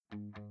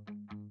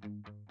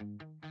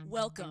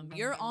Welcome.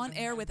 You're on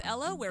air with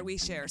Ella, where we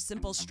share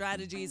simple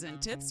strategies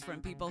and tips from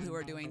people who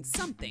are doing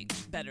something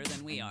better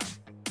than we are.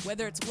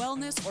 Whether it's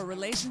wellness or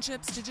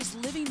relationships to just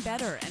living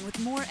better and with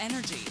more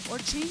energy, or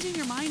changing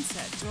your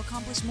mindset to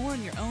accomplish more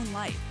in your own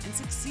life and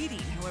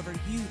succeeding however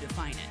you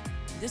define it.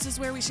 This is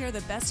where we share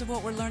the best of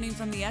what we're learning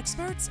from the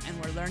experts, and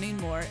we're learning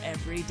more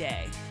every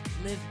day.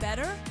 Live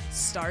better,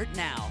 start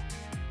now.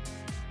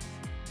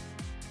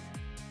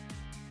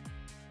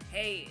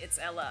 Hey, it's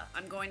Ella.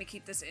 I'm going to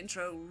keep this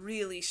intro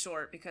really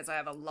short because I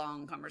have a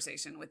long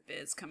conversation with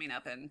Biz coming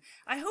up, and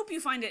I hope you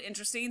find it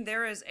interesting.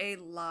 There is a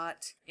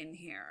lot in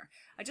here.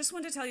 I just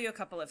want to tell you a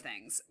couple of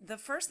things. The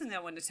first thing I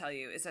want to tell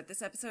you is that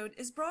this episode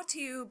is brought to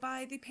you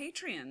by the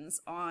Patreons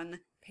on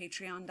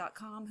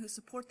patreon.com who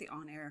support the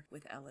On Air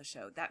with Ella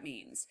show. That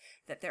means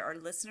that there are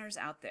listeners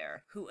out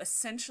there who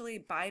essentially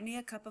buy me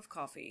a cup of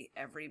coffee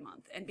every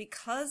month. And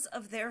because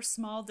of their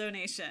small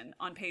donation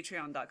on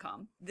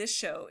patreon.com, this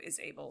show is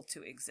able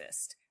to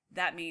exist.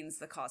 That means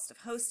the cost of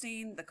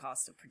hosting, the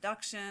cost of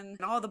production,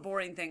 and all the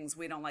boring things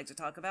we don't like to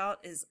talk about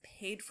is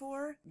paid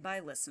for by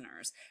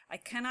listeners. I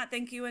cannot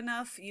thank you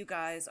enough. You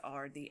guys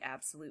are the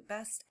absolute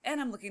best.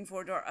 And I'm looking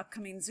forward to our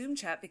upcoming Zoom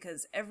chat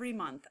because every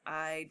month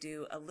I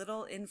do a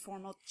little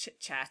informal chit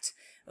chat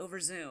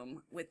over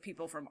Zoom with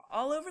people from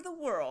all over the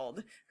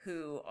world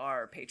who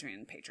are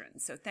Patreon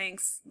patrons. So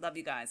thanks. Love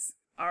you guys.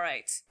 All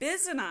right.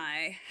 Biz and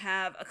I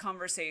have a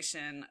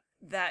conversation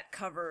that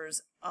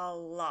covers a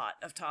lot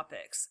of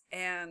topics,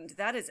 and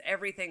that is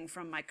everything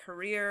from my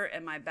career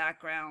and my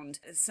background,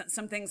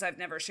 some things I've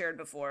never shared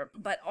before,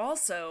 but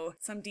also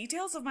some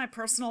details of my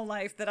personal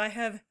life that I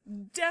have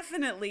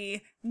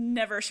definitely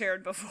never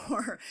shared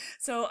before.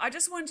 So I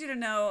just want you to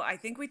know, I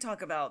think we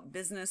talk about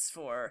business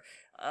for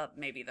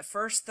maybe the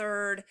first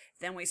third,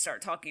 then we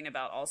start talking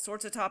about all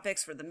sorts of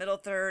topics for the middle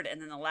third,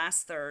 and then the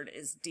last third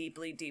is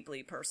deeply,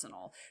 deeply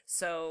personal.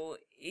 So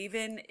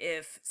even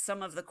if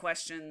some of the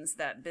questions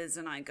that Biz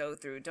and I go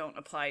through don't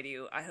apply to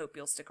you, I hope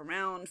you'll stick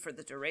around for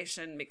the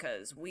duration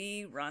because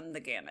we run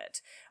the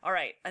gamut. All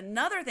right,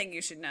 another thing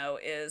you should know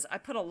is I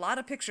put a lot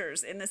of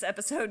pictures in this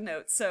episode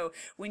notes. So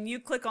when you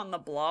click on the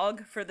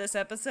blog for this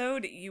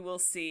episode, you will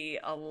see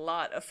a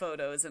lot of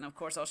photos, and of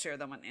course I'll share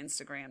them on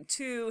Instagram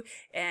too.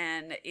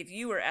 And if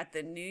you were at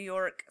the New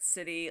York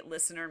City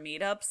listener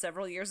meetup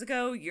several years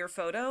ago, your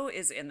photo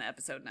is in the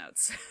episode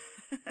notes.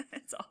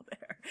 It's all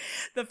there.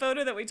 The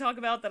photo that we talk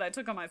about that I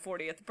took on my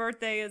 40th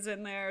birthday is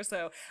in there.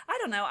 So I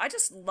don't know. I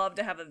just love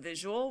to have a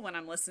visual when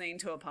I'm listening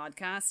to a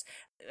podcast.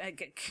 I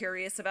get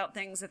curious about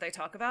things that they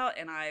talk about,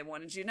 and I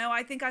wanted you to know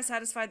I think I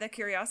satisfied that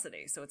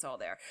curiosity. So it's all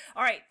there.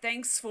 All right.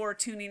 Thanks for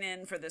tuning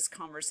in for this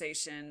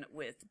conversation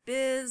with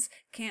Biz.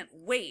 Can't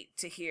wait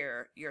to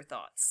hear your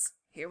thoughts.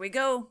 Here we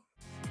go.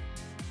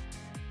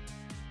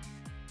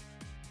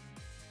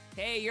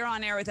 Hey, you're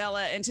on air with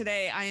Ella, and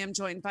today I am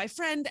joined by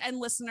friend and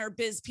listener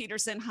Biz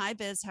Peterson. Hi,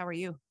 Biz. How are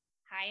you?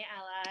 Hi,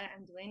 Ella.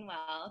 I'm doing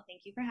well.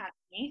 Thank you for having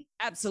me.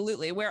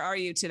 Absolutely. Where are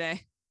you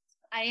today?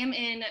 I am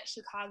in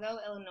Chicago,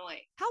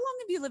 Illinois. How long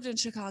have you lived in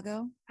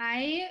Chicago?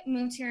 I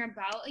moved here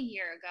about a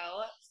year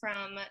ago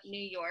from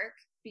New York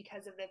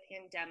because of the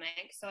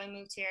pandemic. So I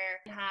moved here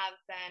and have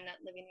been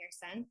living here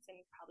since, and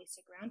probably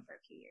stick around for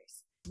a few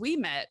years. We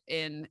met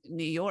in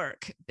New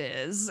York,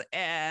 Biz,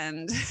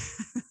 and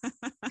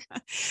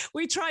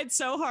we tried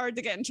so hard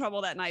to get in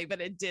trouble that night, but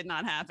it did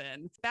not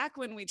happen. Back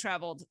when we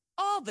traveled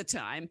all the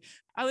time,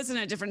 I was in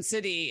a different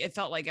city. It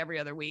felt like every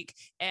other week.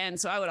 And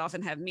so I would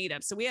often have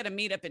meetups. So we had a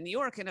meetup in New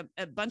York, and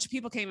a bunch of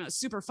people came. It was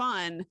super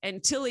fun.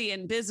 And Tilly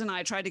and Biz and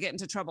I tried to get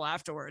into trouble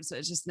afterwards.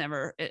 It just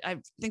never, I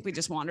think we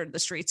just wandered the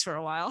streets for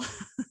a while.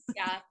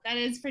 Yeah, that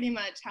is pretty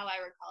much how I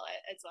recall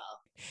it as well.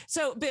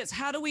 So Biz,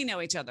 how do we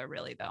know each other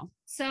really though?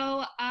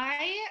 So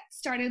I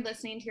started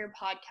listening to your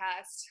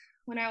podcast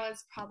when I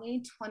was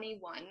probably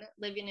 21,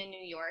 living in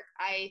New York.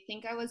 I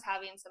think I was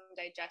having some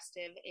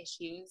digestive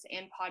issues,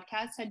 and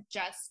podcasts had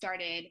just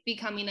started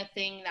becoming a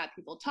thing that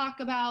people talk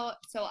about.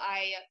 So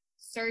I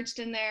searched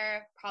in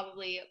there,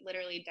 probably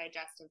literally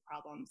digestive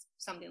problems,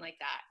 something like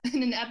that.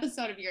 And an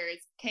episode of yours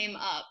came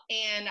up,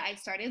 and I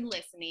started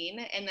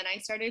listening, and then I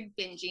started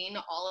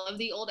binging all of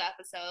the old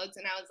episodes,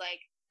 and I was like,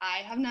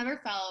 I have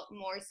never felt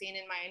more seen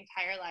in my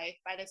entire life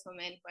by this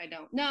woman who I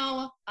don't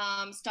know,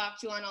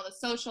 stalked you on all the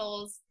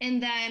socials.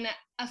 And then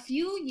a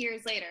few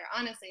years later,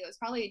 honestly, it was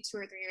probably 2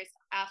 or 3 years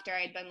after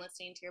I'd been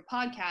listening to your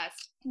podcast,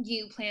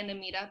 you planned to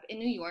meet up in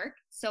New York.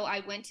 So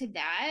I went to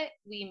that,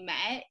 we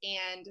met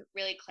and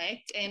really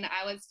clicked, and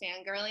I was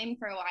fangirling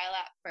for a while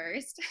at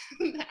first,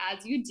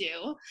 as you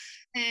do,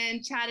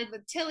 and chatted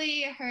with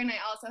Tilly. Her and I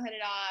also hit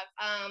it off.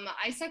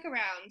 I stuck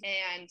around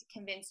and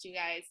convinced you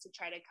guys to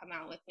try to come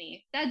out with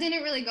me. That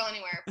didn't really go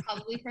anywhere,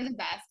 probably for the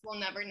best. We'll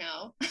never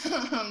know.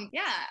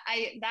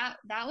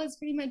 That was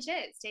pretty much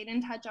it. Stayed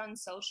in touch on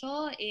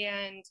social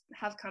and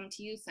have come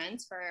to you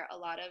since for a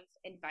lot of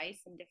advice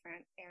place in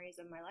different areas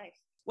of my life.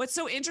 What's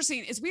so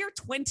interesting is we are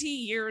 20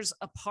 years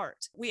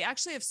apart. We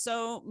actually have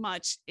so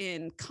much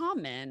in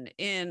common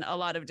in a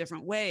lot of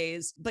different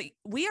ways, but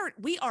we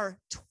are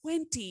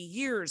 20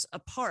 years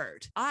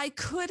apart. I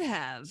could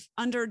have,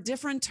 under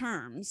different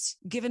terms,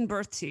 given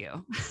birth to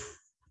you.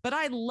 But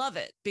I love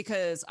it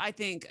because I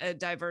think a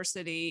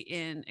diversity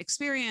in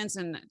experience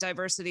and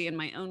diversity in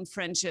my own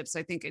friendships,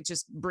 I think it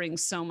just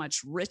brings so much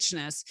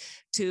richness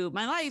to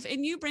my life,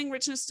 and you bring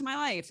richness to my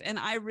life. And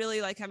I really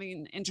like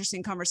having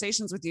interesting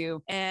conversations with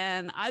you.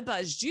 And I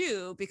buzzed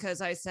you because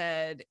I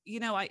said,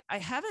 I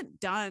haven't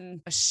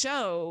done a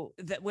show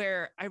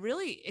where I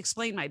really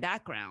explain my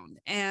background.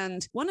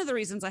 And one of the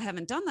reasons I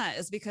haven't done that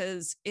is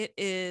because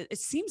it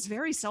seems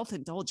very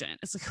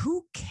self-indulgent. It's like,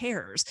 who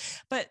cares?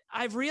 But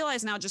I've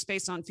realized now, just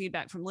based on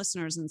feedback from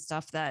listeners and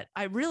stuff, that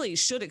I really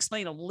should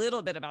explain a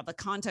little bit about the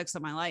context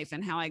of my life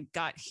and how I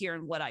got here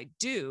and what I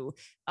do,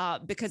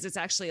 because it's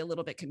actually a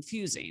little bit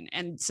confusing.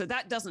 And so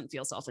that doesn't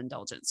feel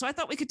self-indulgent. So I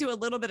thought we could do a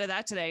little bit of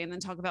that today and then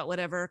talk about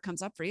whatever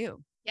comes up for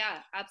you. Yeah,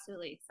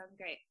 absolutely. Sounds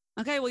great.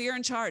 Okay, well, you're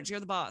in charge.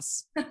 You're the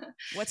boss.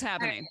 What's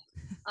happening?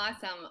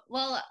 Awesome.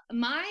 Well,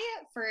 my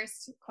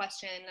first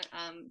question,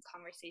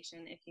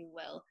 conversation, if you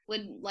will,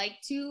 would like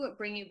to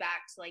bring you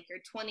back to like your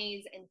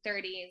 20s and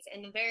 30s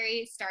and the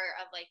very start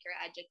of like your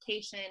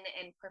education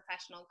and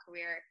professional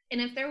career. And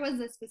if there was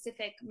a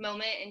specific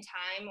moment in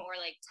time or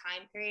like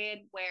time period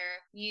where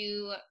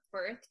you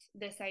birthed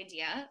this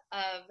idea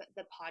of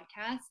the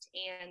podcast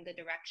and the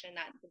direction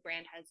that the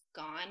brand has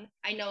gone.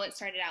 I know it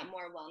started out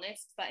more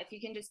wellness, but if you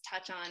can just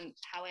touch on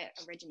how it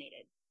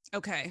originated.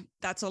 Okay,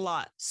 that's a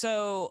lot.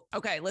 So,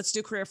 okay, let's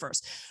do career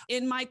first.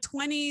 In my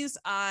 20s,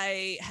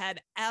 I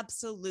had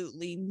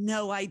absolutely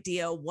no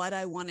idea what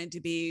I wanted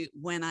to be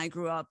when I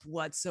grew up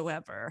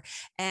whatsoever.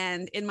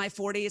 And in my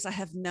 40s, I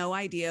have no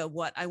idea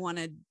what I want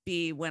to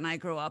be when I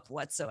grow up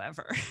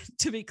whatsoever,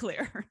 to be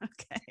clear.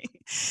 Okay.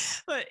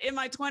 But in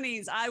my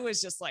 20s, I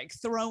was just like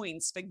throwing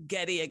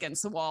spaghetti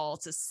against the wall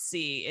to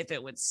see if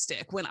it would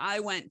stick. When I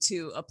went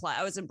to apply,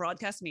 I was in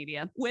broadcast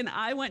media. When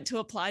I went to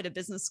apply to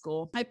business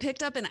school, I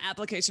picked up an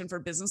application for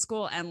business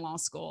school and law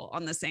school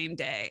on the same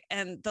day.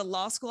 And the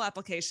law school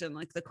application,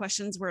 like the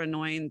questions were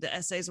annoying, the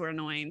essays were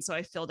annoying. So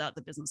I filled out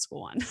the business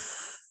school one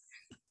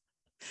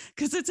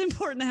because it's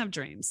important to have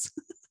dreams.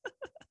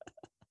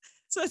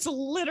 So it's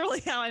literally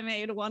how I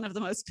made one of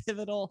the most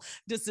pivotal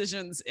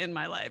decisions in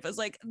my life. I was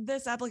like,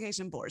 this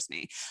application bores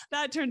me.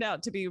 That turned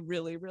out to be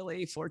really,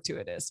 really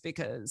fortuitous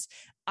because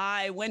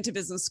I went to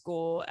business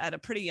school at a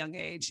pretty young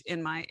age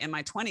in my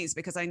 20s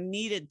because I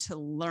needed to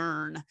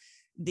learn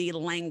the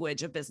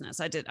language of business.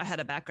 I had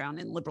a background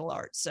in liberal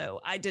arts, so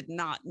I did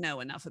not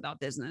know enough about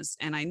business,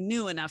 and I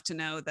knew enough to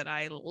know that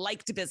I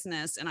liked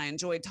business and I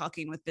enjoyed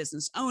talking with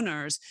business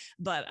owners,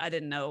 but I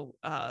didn't know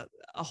a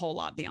whole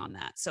lot beyond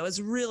that. So I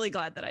was really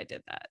glad that I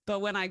did that. But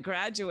when I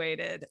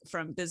graduated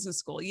from business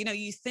school,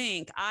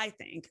 I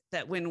think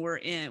that when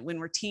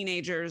we're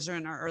teenagers or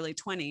in our early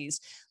 20s,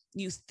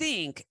 you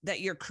think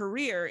that your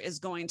career is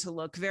going to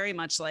look very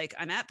much like,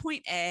 I'm at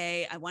point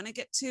A, I want to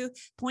get to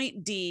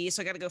point D,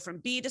 so I got to go from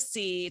B to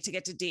C to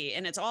get to D.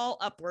 And it's all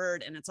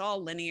upward and it's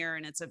all linear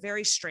and it's a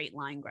very straight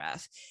line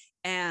graph.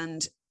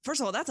 And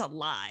first of all, that's a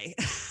lie.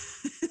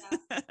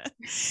 Yeah.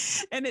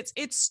 And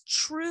it's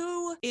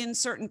true in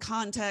certain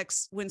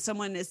contexts when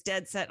someone is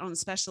dead set on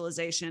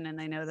specialization and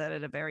they know that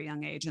at a very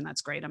young age, and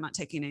that's great. I'm not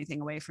taking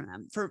anything away from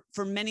them.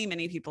 For many,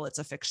 many people, it's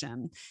a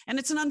fiction. And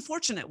it's an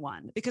unfortunate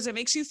one because it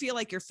makes you feel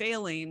like you're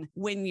failing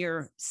when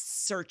you're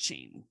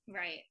searching.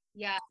 Right.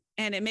 Yeah.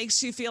 And it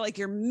makes you feel like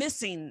you're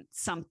missing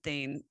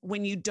something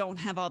when you don't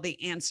have all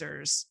the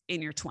answers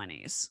in your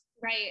 20s.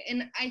 Right.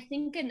 And I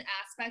think an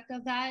aspect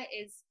of that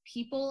is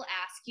people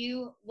ask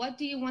you, what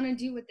do you want to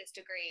do with this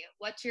degree?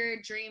 What's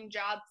your dream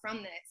job from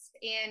this?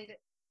 And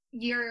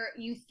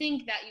you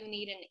think that you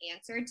need an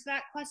answer to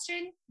that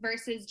question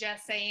versus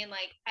just saying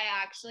like, I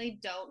actually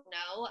don't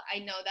know. I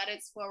know that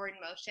it's forward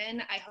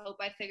motion. I hope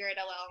I figure it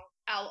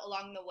out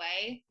along the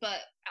way, but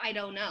I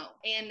don't know.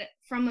 And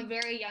from a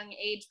very young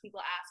age, people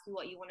ask you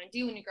what you want to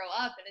do when you grow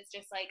up, and it's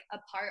just like a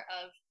part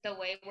of the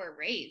way we're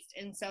raised.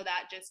 And so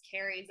that just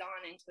carries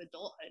on into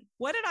adulthood.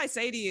 What did I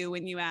say to you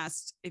when you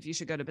asked if you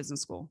should go to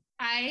business school?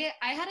 I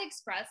had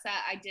expressed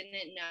that I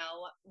didn't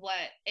know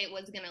what it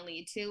was going to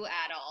lead to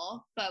at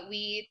all, but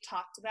we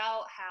talked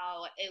about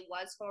how it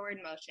was forward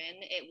motion.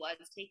 It was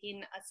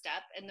taking a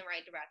step in the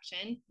right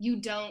direction.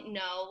 You don't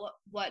know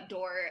what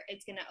door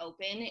it's going to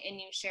open, and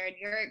you shared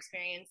your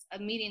experience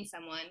of meeting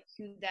someone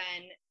who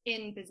then,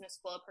 in business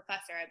school, a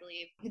professor, I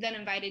believe, who then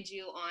invited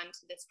you on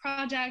to this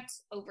project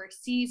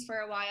overseas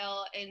for a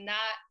while. And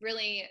that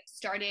really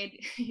started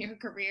your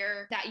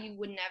career that you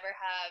would never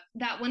have,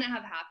 that wouldn't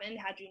have happened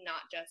had you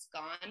not just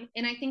gone.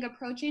 And I think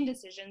approaching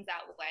decisions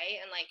that way,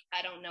 and like,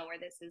 I don't know where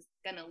this is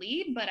going to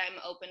lead, but I'm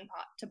open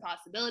to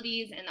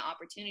possibilities and the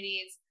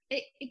opportunities.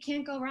 It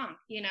can't go wrong.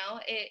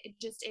 It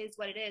just is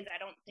what it is. I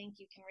don't think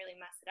you can really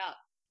mess it up.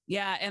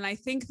 Yeah. And I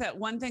think that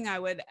one thing I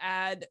would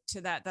add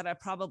to that, that I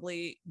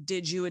probably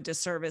did you a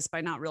disservice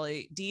by not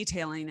really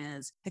detailing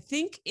is I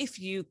think if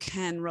you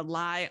can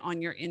rely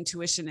on your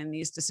intuition in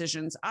these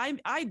decisions,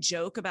 I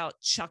joke about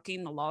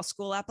chucking the law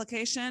school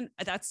application.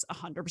 That's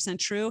 100%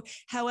 true.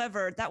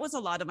 However, that was a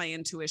lot of my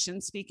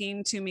intuition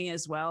speaking to me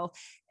as well.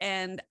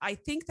 And I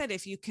think that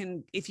if you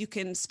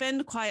can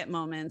spend quiet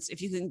moments,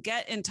 if you can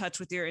get in touch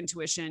with your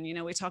intuition,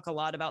 we talk a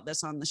lot about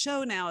this on the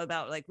show now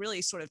about like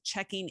really sort of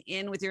checking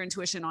in with your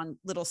intuition on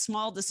little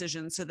small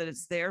decisions so that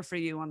it's there for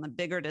you on the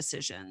bigger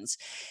decisions.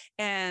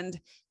 And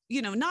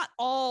not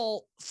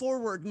all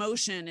forward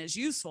motion is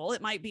useful.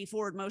 It might be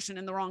forward motion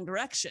in the wrong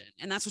direction.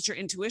 And that's what your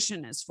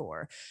intuition is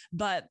for.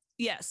 But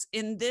yes,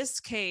 in this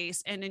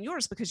case and in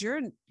yours, because you're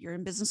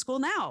in business school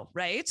now,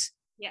 right?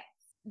 Yeah.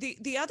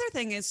 The other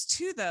thing is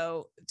too,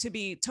 though, to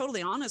be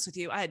totally honest with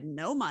you, I had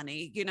no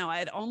money. I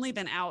had only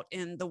been out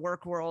in the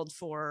work world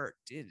for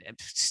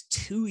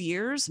 2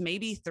 years,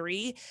 maybe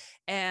 3.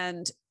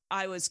 And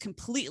I was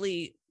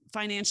completely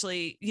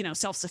financially,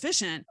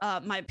 self-sufficient.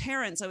 My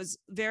parents, I was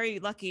very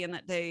lucky in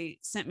that they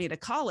sent me to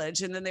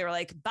college and then they were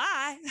like,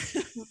 bye.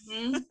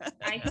 Mm-hmm.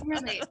 I can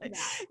relate to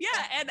that.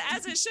 Yeah. And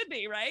as it should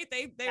be, right?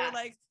 They were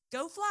like,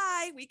 go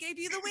fly. We gave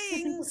you the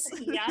wings.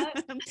 Yeah.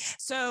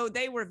 So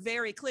they were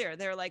very clear.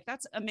 They're like,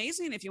 that's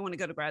amazing if you want to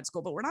go to grad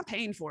school, but we're not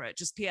paying for it.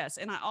 Just PS.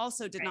 And I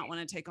also did not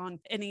want to take on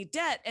any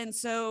debt. And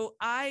so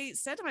I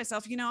said to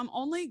myself, I'm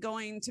only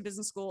going to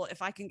business school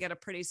if I can get a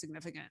pretty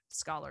significant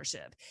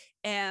scholarship.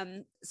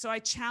 And so I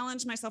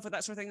challenged myself with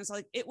that sort of thing. It's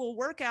like, it will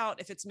work out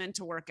if it's meant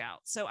to work out.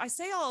 So I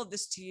say all of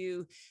this to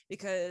you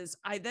because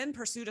I then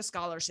pursued a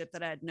scholarship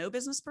that I had no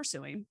business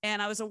pursuing. And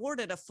I was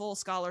awarded a full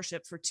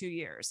scholarship for 2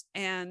 years.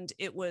 And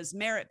it was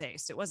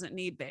merit-based. It wasn't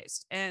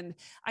need-based. And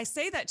I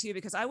say that to you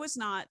because I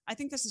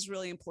think this is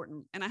really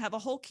important. And I have a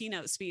whole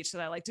keynote speech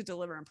that I like to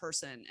deliver in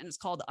person, and it's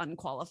called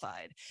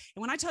Unqualified.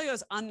 And when I tell you I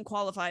was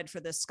unqualified for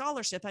this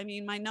scholarship, I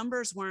mean, my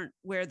numbers weren't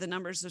where the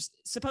numbers are.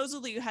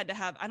 Supposedly you had to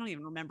have, I don't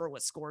even remember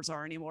what scores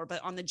are anymore,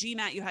 but on the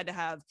GMAT, you had to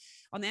have,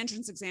 on the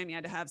entrance exam, you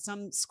had to have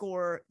some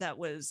score that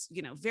was,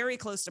 very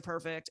close to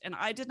perfect. And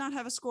I did not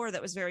have a score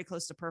that was very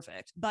close to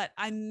perfect, but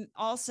I'm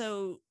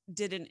also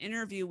did an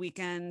interview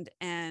weekend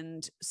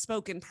and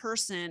spoke in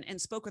person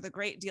and spoke with a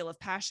great deal of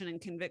passion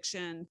and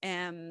conviction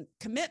and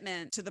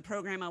commitment to the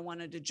program I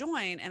wanted to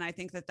join. And I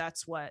think that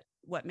that's what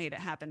made it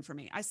happen for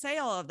me. I say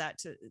all of that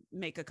to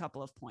make a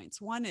couple of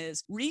points. One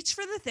is reach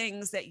for the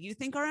things that you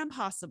think are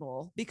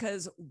impossible,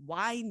 because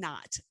why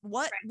not?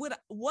 What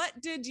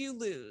did you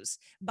lose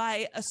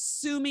by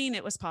assuming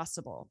it was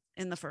possible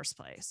in the first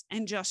place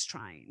and just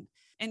trying?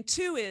 And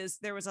 2 is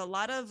there was a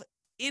lot of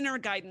inner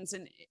guidance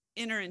and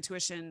inner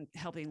intuition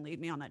helping lead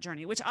me on that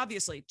journey, which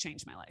obviously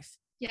changed my life.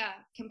 Yeah,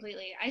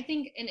 completely. I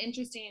think an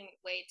interesting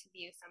way to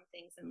view some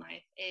things in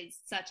life is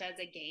such as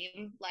a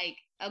game. Like,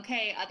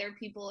 okay, other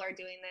people are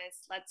doing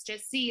this. Let's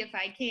just see if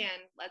I can.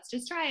 Let's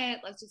just try it.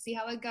 Let's just see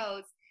how it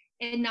goes.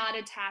 And not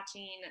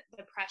attaching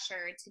the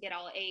pressure to get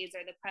all A's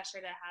or the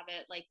pressure to have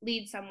it like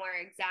lead somewhere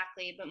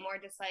exactly, but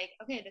more just like,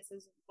 okay, this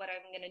is what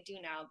I'm going to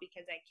do now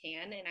because I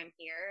can and I'm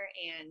here.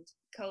 And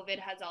COVID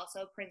has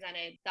also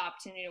presented the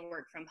opportunity to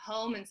work from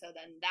home. And so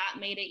then that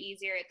made it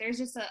easier. There's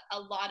just a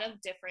lot of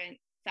different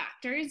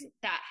factors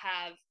that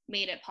have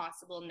made it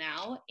possible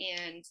now.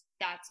 And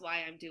that's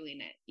why I'm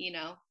doing it,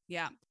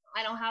 Yeah.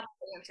 I don't have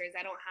answers.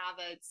 I don't have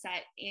a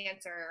set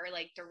answer or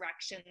like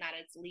direction that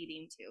it's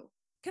leading to.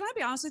 Can I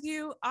be honest with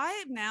you?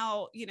 I've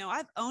now,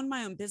 I've owned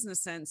my own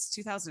business since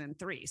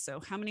 2003. So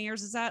how many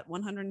years is that?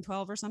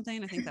 112 or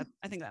something? I think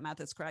that math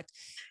is correct.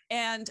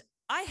 And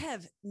I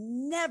have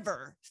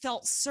never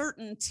felt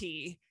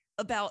certainty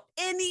about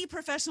any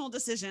professional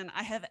decision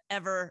I have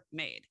ever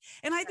made.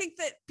 And I think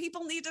that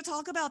people need to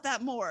talk about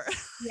that more.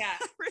 Yeah.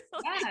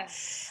 Really. Yeah.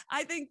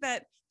 I think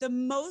that the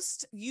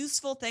most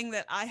useful thing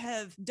that I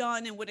have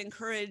done and would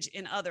encourage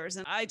in others,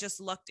 and I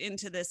just lucked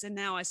into this and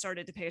now I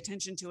started to pay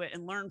attention to it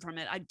and learn from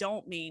it. I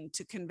don't mean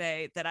to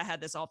convey that I had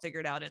this all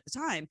figured out at the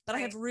time, but I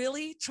have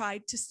really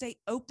tried to stay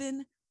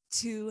open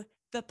to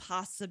the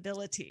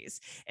possibilities.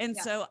 And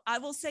so I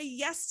will say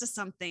yes to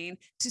something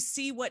to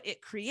see what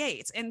it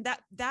creates. And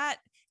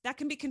that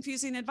can be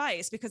confusing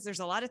advice because there's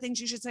a lot of things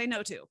you should say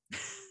no to.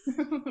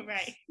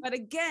 Right. But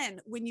again,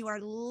 when you are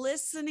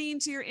listening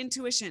to your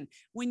intuition,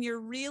 when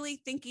you're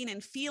really thinking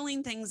and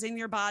feeling things in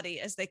your body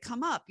as they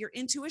come up, your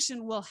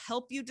intuition will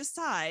help you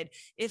decide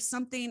if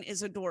something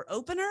is a door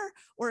opener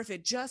or if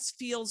it just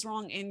feels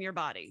wrong in your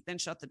body. Then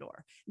shut the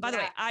door. By the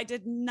way, I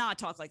did not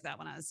talk like that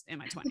when I was in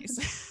my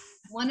 20s.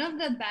 One of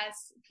the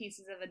best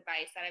pieces of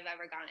advice that I've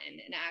ever gotten, and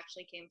it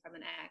actually came from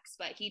an ex,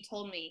 but he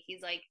told me,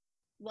 he's like,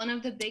 one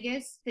of the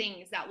biggest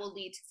things that will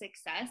lead to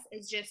success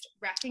is just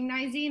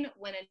recognizing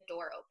when a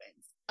door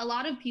opens. A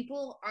lot of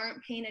people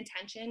aren't paying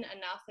attention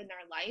enough in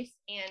their life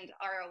and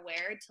are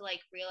aware to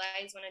like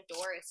realize when a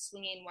door is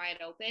swinging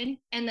wide open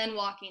and then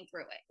walking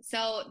through it.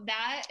 So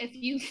that if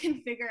you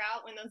can figure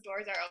out when those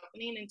doors are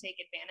opening and take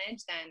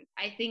advantage, then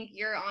I think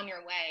you're on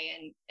your way.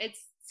 And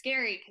it's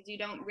scary because you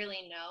don't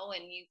really know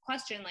and you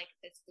question like,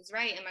 this is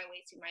right. Am I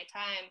wasting my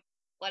time?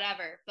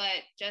 whatever,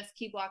 but just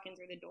keep walking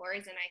through the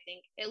doors. And I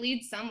think it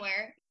leads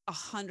somewhere.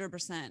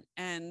 100%.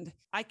 And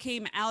I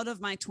came out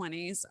of my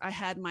 20s. I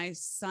had my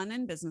son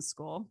in business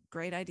school.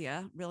 Great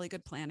idea. Really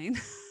good planning.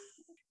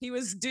 He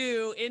was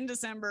due in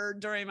December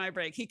during my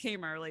break. He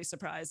came early,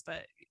 surprise,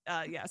 but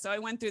yeah. So I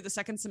went through the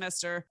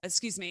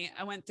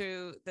I went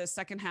through the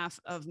second half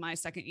of my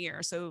second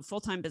year. So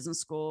full-time business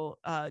school,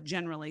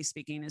 generally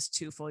speaking, is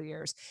 2 full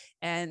years.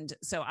 And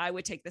so I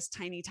would take this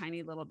tiny,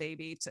 tiny little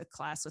baby to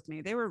class with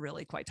me. They were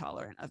really quite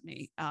tolerant of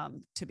me,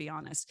 to be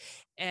honest,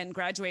 and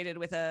graduated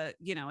with a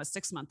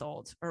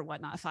 6-month-old or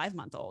whatnot, a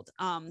 5-month-old,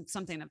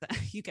 something of that.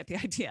 You get the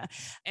idea.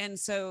 And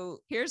so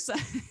here's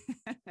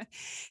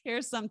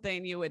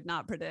something you would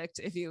not predict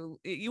if you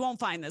won't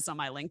find this on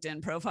my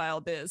LinkedIn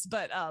profile, Biz,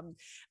 but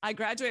I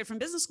graduated from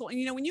business school.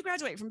 And when you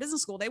graduate from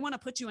business school, they want to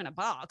put you in a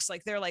box.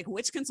 Like they're like,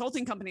 which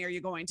consulting company are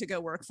you going to go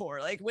work for?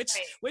 Like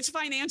which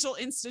financial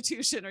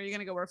institution are you going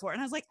to go work for?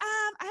 And I was like,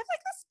 I have like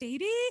this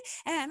baby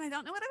and I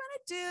don't know what I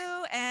want to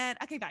do. And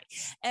okay, bye.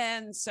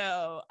 And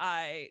so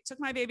I took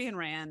my baby and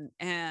ran.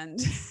 And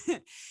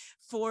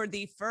for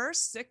the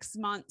first 6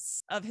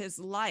 months of his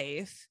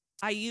life,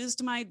 I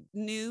used my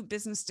new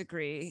business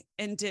degree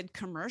and did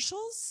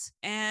commercials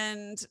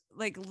and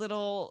like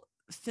little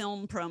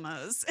film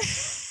promos.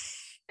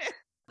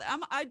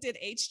 I did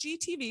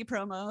HGTV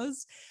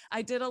promos.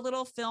 I did a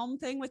little film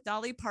thing with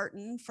Dolly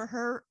Parton for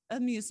her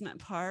amusement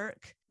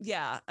park.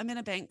 Yeah, I'm in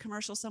a bank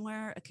commercial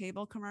somewhere, a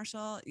cable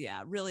commercial.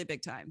 Yeah, really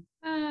big time.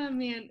 Oh,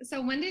 man. So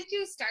when did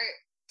you start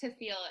to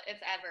feel, if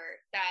ever,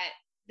 that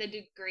the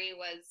degree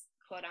was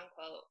quote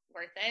unquote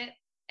worth it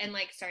and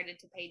like started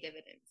to pay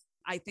dividends?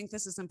 I think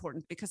this is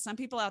important because some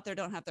people out there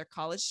don't have their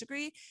college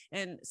degree,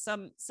 and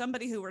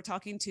somebody who we're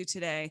talking to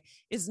today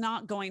is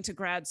not going to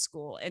grad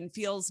school and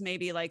feels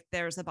maybe like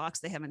there's a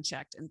box they haven't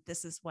checked. And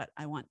this is what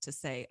I want to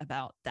say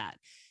about that.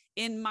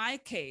 In my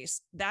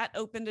case, that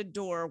opened a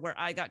door where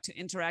I got to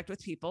interact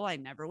with people I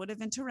never would have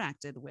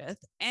interacted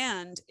with,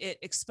 and it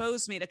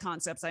exposed me to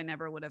concepts I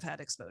never would have had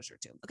exposure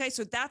to. Okay,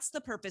 so that's the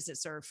purpose it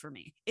served for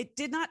me. It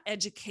did not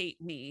educate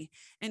me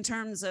in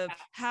terms of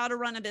how to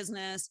run a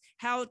business,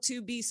 how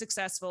to be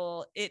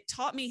successful. It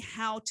taught me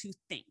how to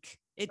think.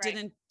 It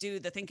didn't do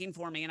the thinking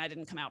for me, and I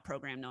didn't come out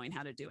programmed knowing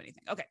how to do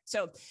anything. Okay,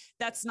 so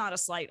that's not a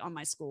slight on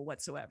my school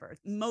whatsoever.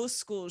 Most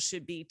schools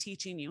should be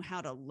teaching you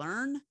how to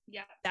learn.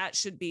 Yeah. That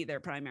should be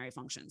their primary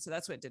function. So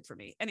that's what it did for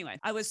me. Anyway,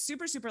 I was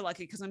super, super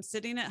lucky because I'm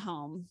sitting at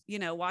home,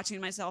 watching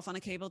myself on a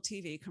cable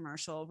TV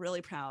commercial,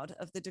 really proud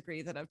of the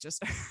degree that I've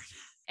just earned.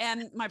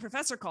 And my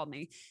professor called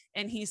me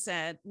and he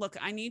said, look,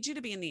 I need you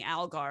to be in the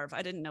Algarve.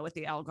 I didn't know what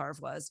the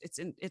Algarve was.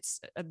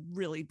 It's a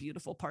really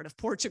beautiful part of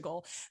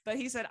Portugal. But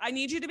he said, I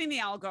need you to be in the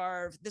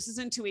Algarve. This is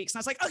in 2 weeks. And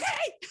I was like, okay.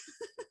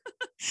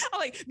 I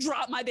like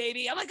drop my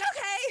baby. I'm like,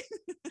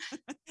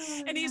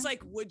 okay. And he's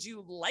like, would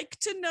you like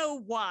to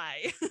know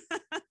why?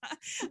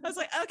 I was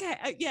like,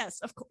 okay,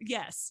 yes, of course.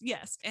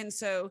 Yes. And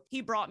so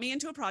he brought me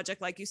into a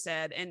project, like you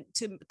said, and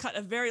to cut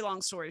a very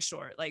long story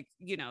short, like,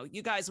 you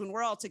guys, when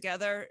we're all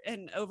together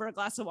and over a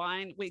glass of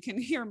wine, we can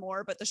hear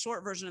more. But the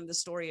short version of the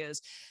story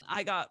is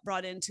I got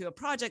brought into a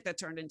project that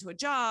turned into a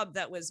job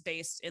that was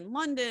based in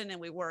London,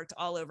 and we worked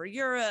all over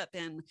Europe,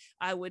 and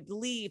I would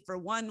leave for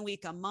 1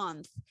 week a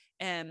month.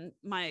 And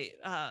my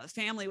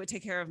family would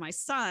take care of my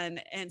son.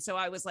 And so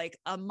I was like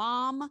a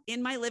mom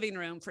in my living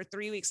room for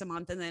 3 weeks a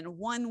month. And then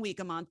 1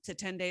 week a month to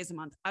 10 days a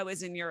month, I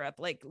was in Europe,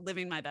 like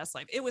living my best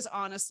life. It was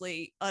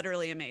honestly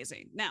utterly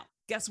amazing. Now,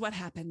 guess what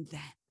happened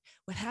then?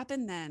 What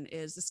happened then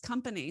is this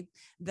company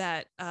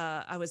that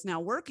I was now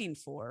working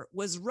for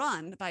was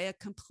run by a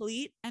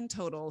complete and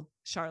total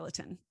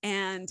charlatan.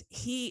 And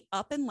he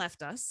up and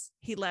left us.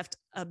 He left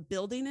a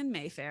building in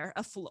Mayfair,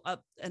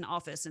 an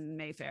office in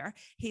Mayfair.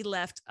 He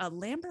left a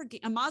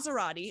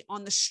Maserati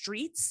on the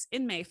streets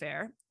in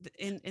Mayfair,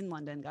 in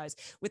London, guys,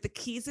 with the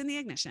keys in the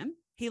ignition.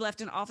 He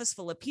left an office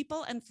full of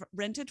people and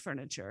rented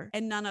furniture,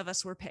 and none of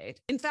us were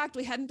paid. In fact,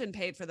 we hadn't been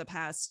paid for the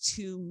past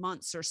 2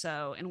 months or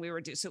so, and we were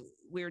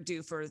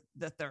due for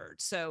the third.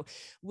 So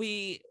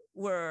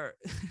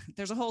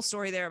there's a whole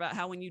story there about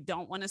how when you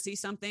don't want to see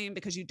something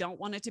because you don't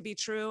want it to be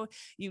true,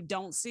 you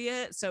don't see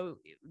it. So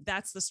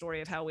that's the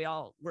story of how we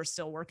all were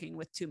still working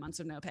with 2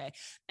 months of no pay.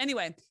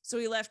 Anyway, so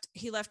he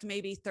left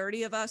maybe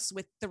 30 of us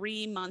with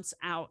 3 months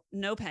out,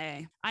 no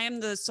pay. I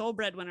am the sole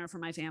breadwinner for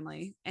my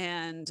family,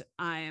 and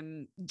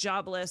I'm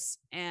jobless.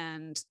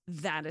 And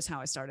that is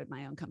how I started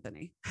my own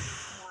company.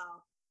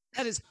 Wow.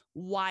 That is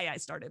why I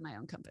started my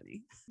own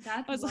company.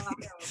 That's I was wild.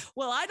 like,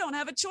 well, I don't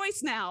have a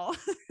choice now.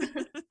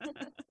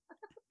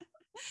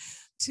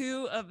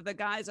 2 of the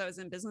guys I was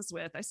in business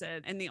with, I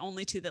said, and the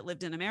only 2 that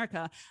lived in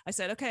America, I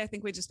said, okay, I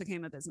think we just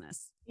became a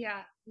business.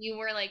 Yeah. You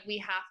were like, we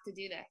have to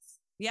do this.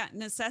 Yeah.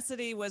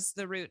 Necessity was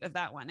the root of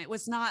that one. It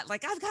was not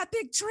like, I've got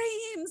big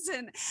dreams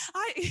and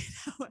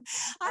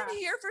I'm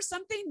here for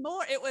something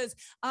more. It was,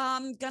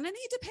 gonna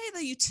need to pay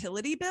the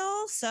utility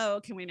bill. So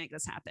can we make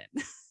this happen?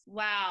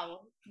 Wow.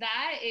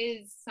 That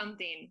is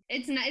something.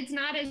 It's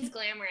not as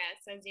glamorous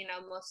as,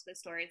 most of the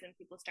stories and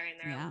people starting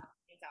their own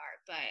companies are.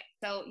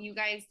 But so you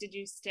guys, did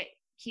you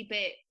keep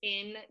it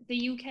in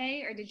the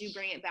UK, or did you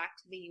bring it back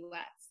to the US?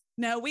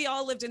 No, we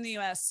all lived in the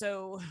US.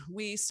 So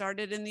we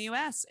started in the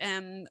US.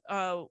 And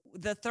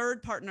the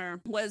third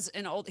partner was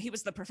he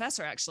was the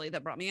professor actually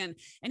that brought me in.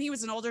 And he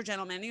was an older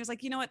gentleman. He was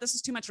like, you know what? This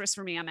is too much risk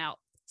for me. I'm out.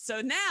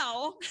 So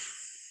now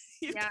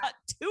you've got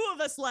two of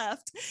us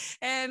left.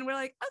 And we're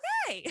like,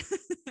 okay.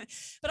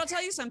 But I'll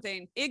tell you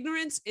something,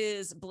 ignorance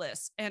is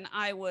bliss. And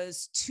I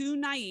was too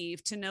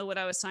naive to know what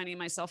I was signing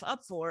myself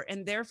up for.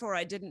 And therefore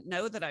I didn't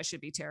know that I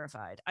should be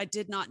terrified. I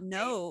did not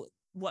know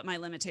what my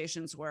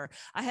limitations were.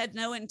 I had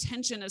no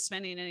intention of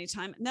spending any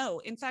time. No,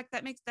 in fact,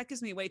 that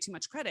gives me way too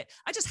much credit.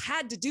 I just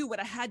had to do what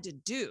I had to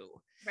do.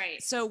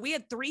 Right. So we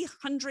had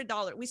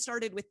 $300. We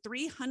started with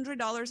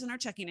 $300 in our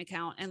checking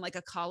account and like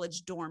a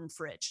college dorm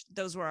fridge.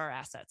 Those were our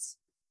assets.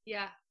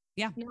 Yeah.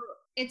 Yeah. No,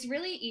 it's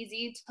really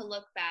easy to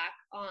look back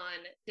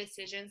on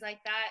decisions like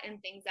that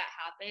and things that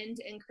happened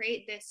and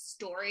create this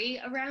story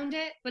around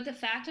it. But the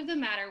fact of the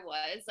matter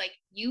was, like,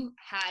 you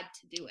had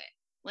to do it.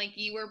 Like,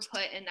 you were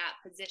put in that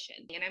position.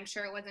 And I'm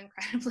sure it was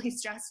incredibly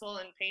stressful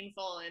and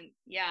painful and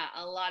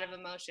a lot of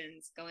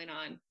emotions going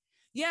on.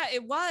 Yeah,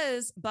 it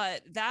was.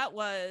 But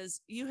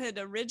you had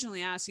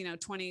originally asked,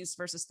 20s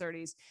versus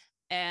 30s.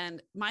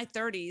 And my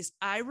 30s,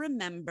 I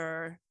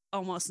remember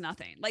almost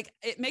nothing. Like,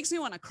 it makes me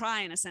want to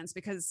cry in a sense,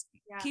 because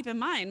keep in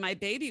mind, my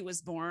baby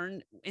was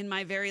born in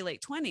my very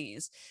late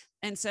 20s.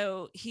 And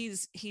so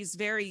he's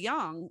very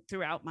young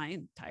throughout my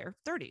entire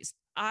 30s.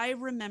 I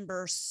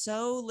remember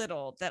so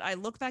little that I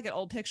look back at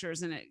old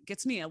pictures and it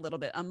gets me a little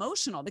bit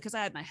emotional because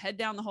I had my head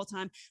down the whole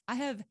time. I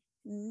have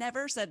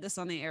never said this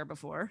on the air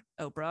before.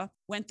 Oprah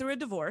went through a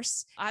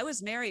divorce. I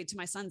was married to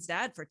my son's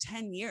dad for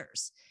 10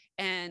 years.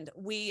 And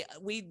we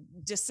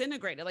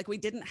disintegrated. Like, we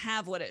didn't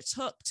have what it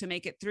took to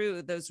make it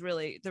through the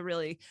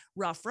really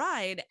rough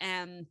ride.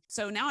 And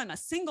so now I'm a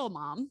single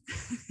mom.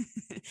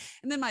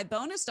 And then my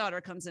bonus daughter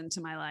comes into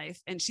my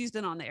life, and she's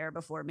been on the air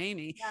before,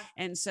 Mamie. Yeah.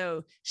 And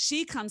so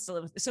she comes to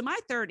live with, so my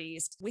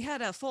 30s, we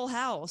had a full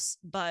house,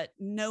 but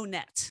no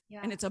net.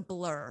 Yeah. And it's a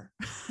blur.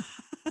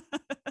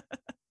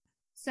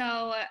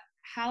 So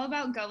how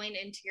about going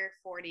into your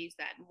 40s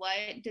then?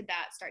 What did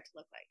that start to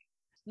look like?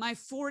 My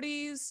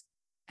 40s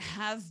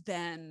have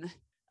been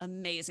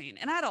amazing.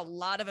 And I had a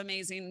lot of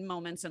amazing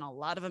moments and a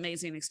lot of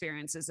amazing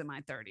experiences in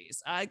my 30s.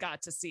 I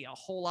got to see a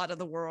whole lot of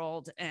the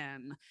world.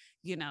 And,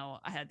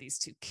 I had these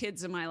two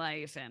kids in my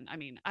life. And I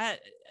mean,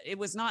 it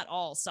was not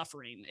all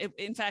suffering.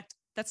 In fact,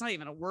 that's not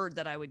even a word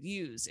that I would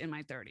use in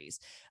my 30s.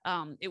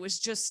 It was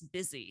just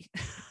busy.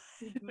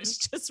 It was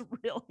just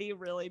really,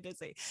 really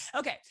busy.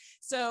 Okay.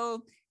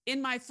 So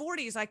in my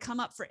 40s, I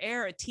come up for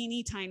air a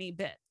teeny tiny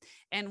bit.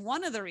 And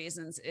one of the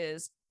reasons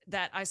is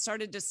that I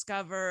started to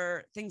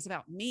discover things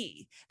about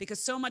me,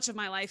 because so much of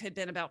my life had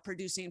been about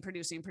producing,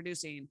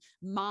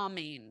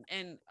 momming.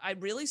 And I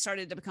really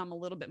started to become a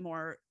little bit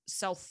more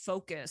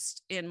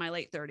self-focused in my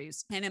late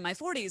 30s and in my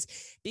 40s,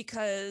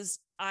 because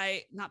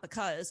I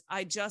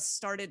just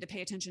started to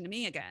pay attention to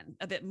me again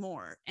a bit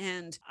more.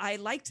 And I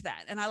liked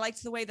that. And I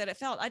liked the way that it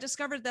felt. I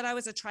discovered that I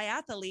was a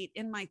triathlete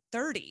in my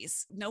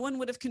 30s. No one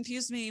would have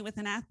confused me with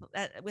an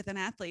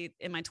athlete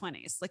in my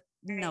 20s. Like,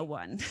 no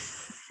one.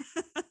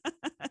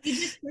 You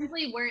just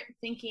simply weren't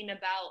thinking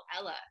about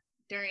Ella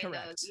during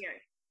those years.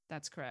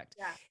 That's correct.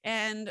 Yeah.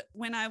 And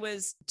when I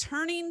was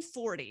turning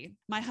 40,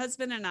 my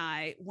husband and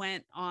I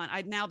went on,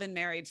 I'd now been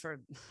married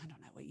for, I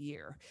don't know, a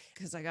year,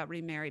 because I got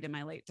remarried in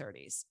my late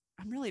 30s.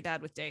 I'm really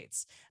bad with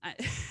dates. I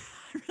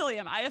really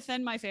am. I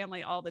offend my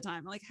family all the time.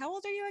 I'm like, how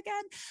old are you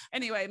again?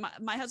 Anyway,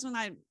 my husband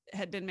and I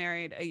had been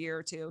married a year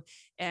or two,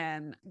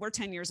 and we're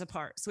 10 years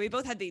apart. So we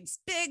both had these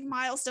big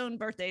milestone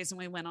birthdays, and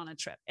we went on a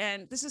trip.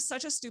 And this is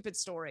such a stupid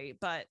story,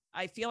 but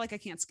I feel like I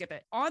can't skip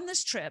it. On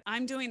this trip,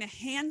 I'm doing a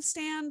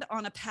handstand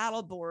on a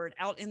paddleboard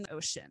out in the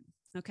ocean.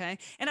 Okay.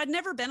 And I'd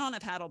never been on a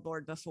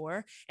paddleboard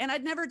before, and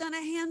I'd never done a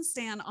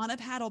handstand on a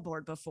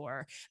paddleboard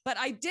before, but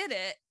I did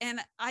it. And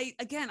I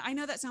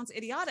know that sounds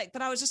idiotic,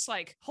 but I was just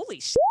like,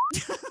 holy shit.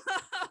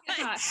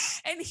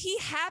 And he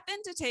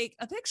happened to take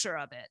a picture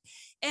of it.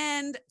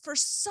 And for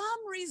some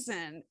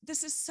reason,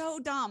 this is so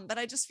dumb, but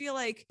I just feel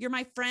like you're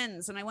my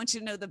friends and I want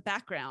you to know the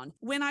background.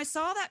 When I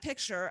saw that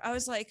picture, I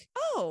was like,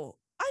 oh,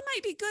 I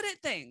might be good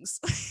at things.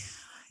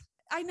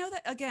 I know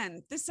that,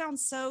 again, this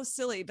sounds so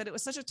silly, but it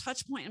was such a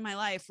touch point in my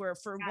life where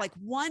for like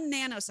 1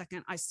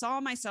 nanosecond, I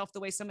saw myself the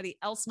way somebody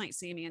else might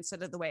see me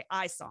instead of the way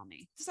I saw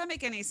me. Does that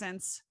make any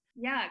sense?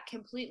 Yeah,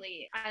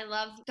 completely. I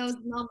love those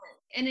moments.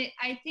 And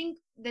I think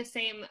the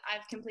same,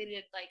 I've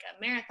completed like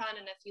a marathon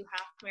and a few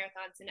half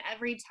marathons, and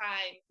every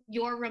time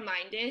you're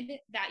reminded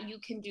that you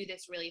can do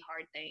this really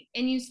hard thing,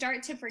 and you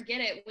start to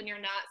forget it when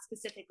you're not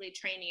specifically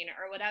training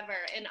or whatever.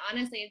 And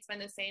honestly, it's been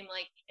the same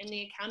like in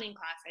the accounting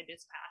class I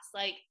just passed.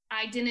 Like,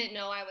 I didn't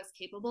know I was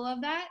capable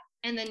of that.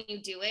 And then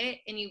you do it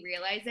and you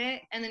realize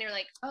it. And then you're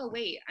like, oh,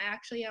 wait, I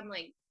actually am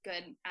like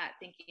good at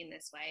thinking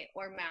this way,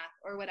 or math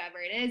or whatever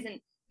it is. And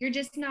you're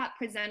just not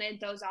presented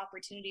those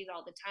opportunities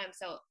all the time.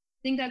 So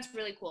I think that's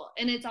really cool.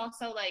 And it's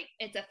also like,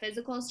 it's a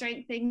physical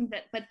strength thing,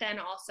 but then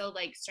also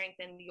like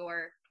strengthen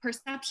your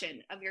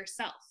perception of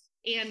yourself.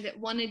 and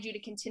wanted you to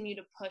continue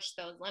to push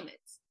those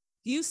limits.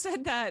 You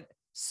said that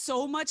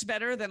so much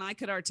better than I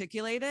could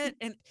articulate it.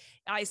 And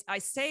I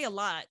say a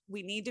lot,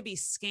 we need to be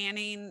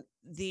scanning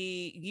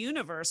the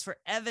universe for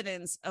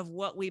evidence of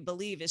what we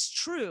believe is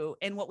true.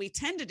 And what we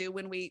tend to do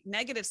when we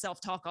negative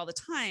self-talk all the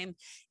time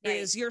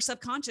is your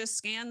subconscious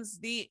scans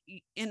the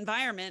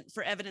environment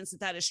for evidence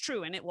that that is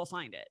true, and it will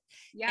find it.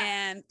 Yeah.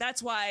 And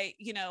that's why,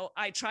 you know,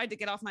 I tried to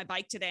get off my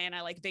bike today and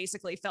I like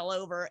basically fell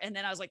over, and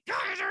then I was like,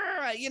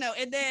 you know,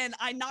 and then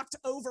I knocked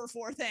over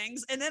 4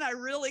 things, and then I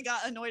really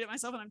got annoyed at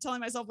myself, and I'm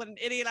telling myself what an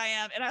idiot I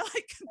am. And I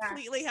like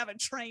completely have a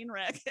train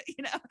wreck,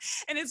 you know,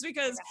 and it's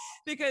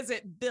because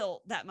it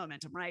built that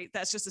momentum, right?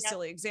 That's just a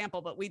silly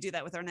example, but we do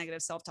that with our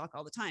negative self-talk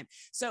all the time.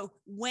 So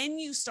when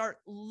you start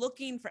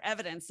looking for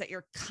evidence that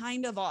you're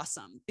kind of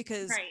awesome,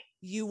 because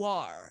you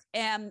are,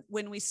 and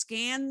when we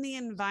scan the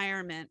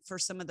environment for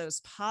some of those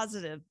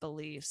positive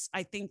beliefs,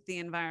 I think the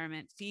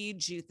environment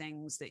feeds you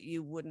things that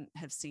you wouldn't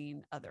have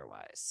seen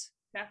otherwise.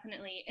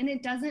 Definitely. And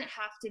it doesn't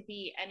have to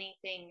be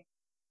anything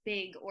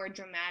big or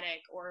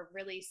dramatic or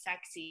really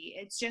sexy.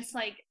 It's just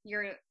like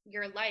your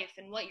life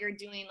and what you're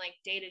doing like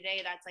day to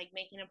day that's like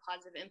making a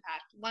positive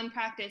impact. One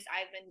practice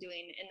I've been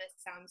doing, and this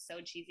sounds so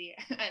cheesy,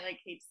 I like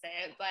hate to say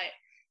it, but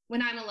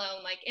when I'm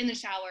alone, like in the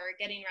shower,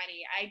 getting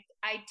ready,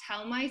 I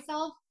tell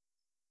myself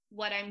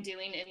what I'm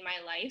doing in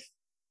my life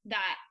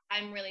that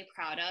I'm really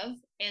proud of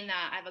and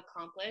that I've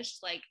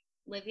accomplished, like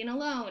living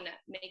alone,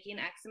 making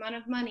X amount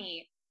of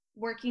money,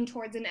 working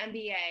towards an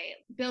MBA,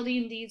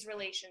 building these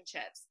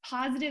relationships,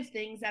 positive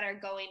things that are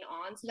going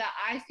on, so that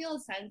I feel a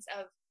sense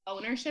of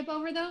ownership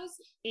over those.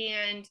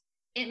 And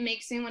it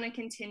makes me want to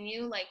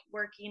continue like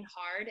working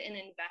hard and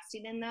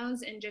investing in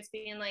those, and just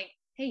being like,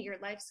 hey, your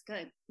life's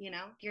good, you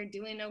know, you're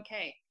doing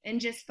okay.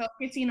 And just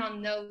focusing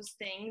on those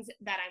things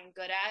that I'm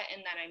good at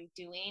and that I'm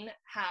doing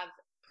have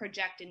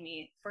projected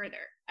me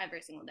further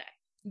every single day.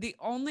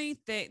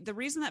 The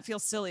reason that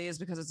feels silly is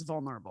because it's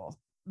vulnerable,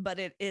 but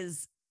it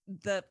is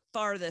the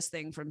farthest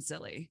thing from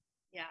silly.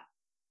 Yeah.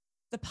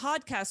 The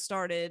podcast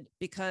started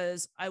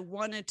because I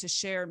wanted to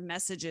share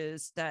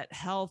messages that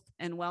health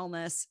and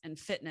wellness and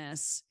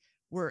fitness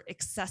were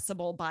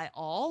accessible by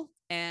all.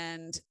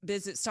 And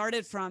because it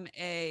started from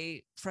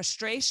a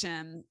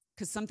frustration,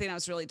 because something I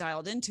was really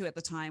dialed into at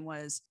the time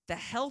was the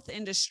health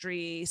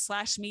industry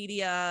 /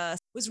 media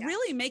was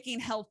really making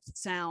health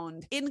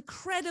sound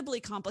incredibly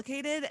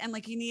complicated. And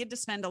like you needed to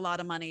spend a lot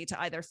of money to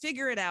either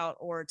figure it out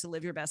or to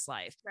live your best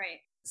life. Right.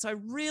 So I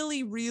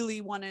really, really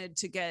wanted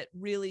to get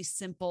really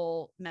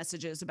simple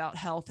messages about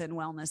health and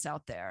wellness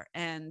out there.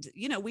 And,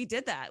 you know, we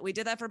did that. We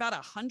did that for about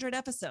 100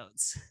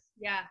 episodes.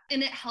 Yeah.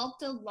 And it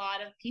helped a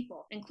lot of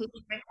people,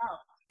 including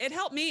myself. It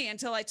helped me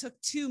until I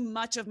took too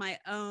much of my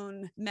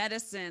own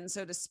medicine,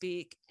 so to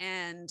speak,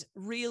 and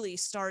really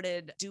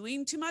started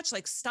doing too much,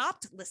 like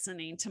stopped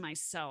listening to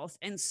myself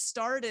and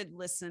started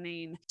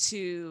listening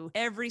to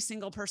every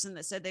single person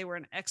that said they were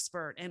an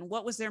expert and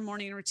what was their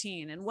morning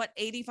routine and what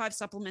 85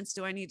 supplements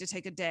do I need to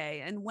take a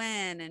day and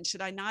when, and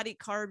should I not eat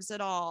carbs at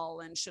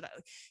all? And should I,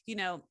 you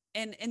know,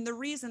 and the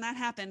reason that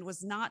happened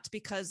was not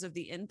because of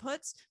the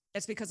inputs.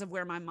 It's because of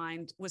where my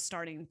mind was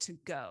starting to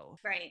go.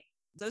 Right.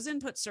 Those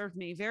inputs served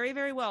me very,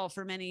 very well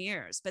for many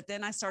years. But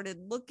then I started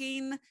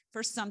looking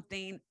for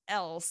something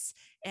else,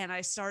 and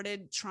I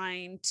started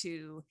trying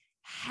to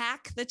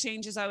hack the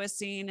changes I was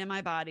seeing in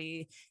my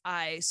body.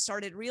 I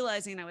started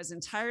realizing I was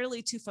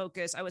entirely too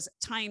focused. I was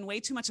tying way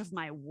too much of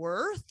my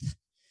worth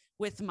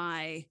with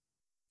my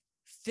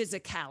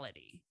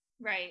physicality.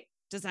 Right.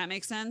 Does that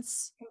make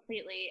sense?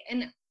 Completely.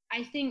 And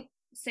I think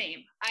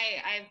same.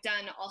 I've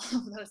done all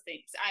of those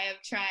things. I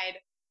have tried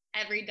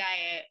every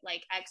diet,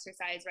 like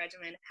exercise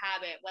regimen,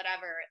 habit,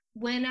 whatever.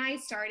 When I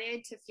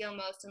started to feel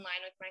most in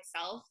line with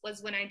myself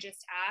was when I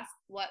just asked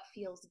what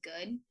feels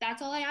good.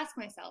 That's all I ask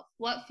myself.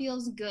 What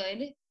feels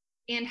good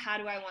and how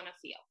do I want to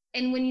feel?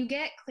 And when you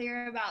get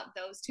clear about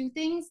those two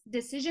things,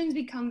 decisions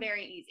become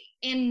very easy.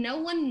 And no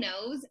one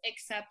knows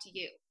except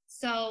you.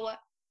 So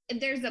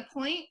there's a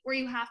point where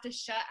you have to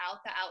shut out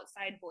the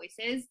outside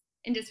voices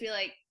and just be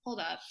like, hold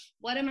up,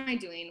 what am I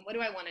doing? What do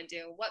I want to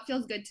do? What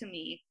feels good to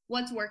me?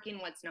 What's working?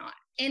 What's not?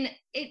 And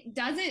it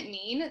doesn't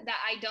mean that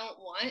I don't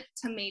want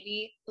to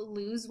maybe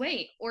lose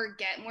weight or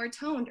get more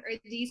toned or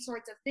these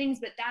sorts of things,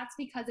 but that's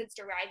because it's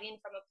deriving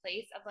from a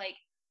place of like,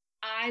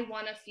 I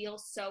want to feel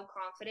so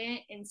confident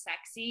and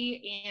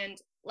sexy and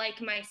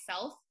like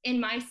myself, and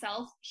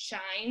myself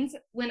shines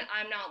when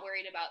I'm not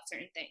worried about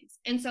certain things.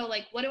 And so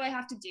like, what do I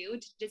have to do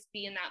to just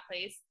be in that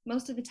place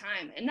most of the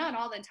time? And not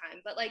all the time,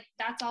 but like,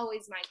 that's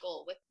always my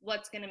goal with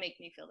what's going to make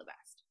me feel the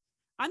best.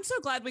 I'm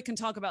so glad we can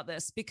talk about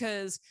this,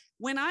 because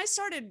when I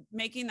started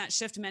making that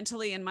shift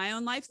mentally in my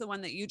own life, the one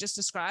that you just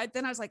described,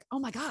 then I was like, oh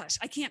my gosh,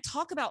 I can't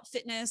talk about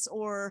fitness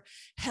or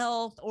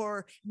health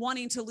or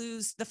wanting to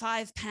lose the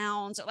 5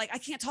 pounds. Like I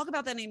can't talk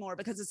about that anymore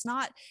because it's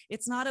not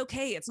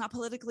okay. It's not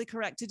politically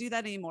correct to do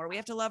that anymore. We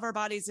have to love our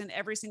bodies in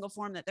every single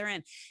form that they're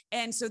in.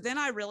 And so then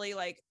I really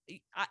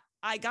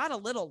I got a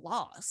little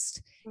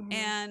lost. Mm-hmm.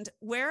 And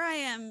where I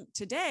am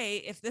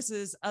today, if this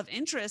is of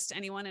interest to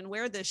anyone and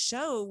where this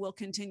show will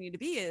continue to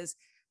be, is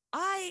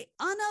I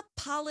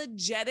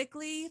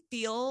unapologetically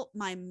feel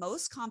my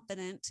most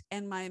confident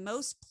and my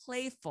most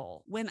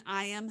playful when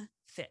I am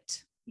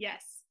fit.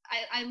 Yes.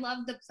 I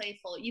love the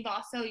playful.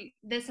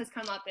 This has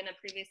come up in a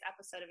previous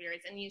episode of yours,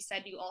 and you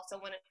said you also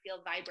want to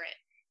feel vibrant.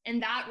 And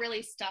that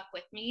really stuck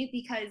with me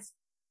because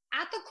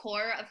at the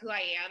core of who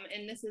I am,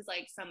 and this is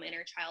like some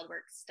inner child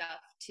work stuff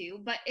too,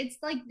 but it's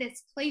like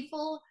this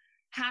playful,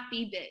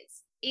 happy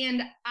Biz.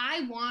 And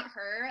I want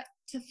her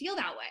to feel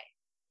that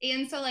way.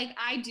 And so like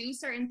I do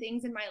certain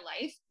things in my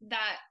life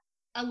that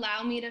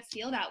allow me to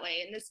feel that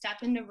way and to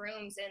step into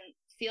rooms and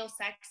feel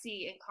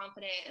sexy and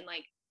confident and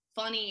like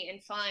funny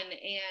and fun,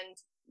 and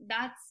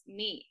that's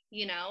me,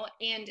 you know?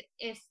 And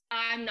if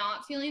I'm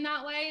not feeling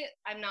that way,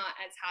 I'm not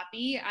as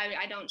happy.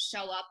 I don't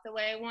show up the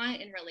way I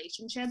want in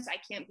relationships. I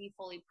can't be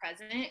fully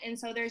present. And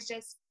so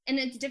and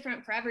it's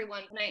different for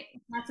everyone. And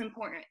that's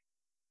important.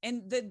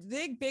 And the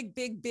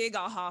big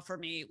aha for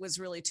me was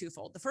really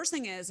twofold. The first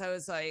thing is I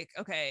was like,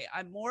 okay,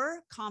 I'm more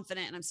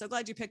confident. And I'm so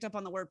glad you picked up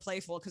on the word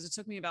playful because it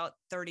took me about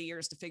 30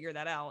 years to figure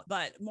that out.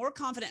 But more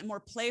confident and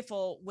more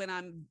playful when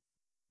I'm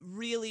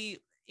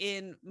really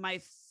in my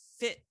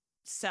fit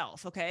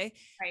self. Okay.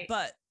 Right.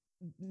 But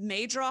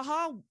major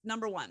aha,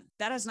 number one,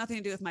 that has nothing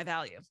to do with my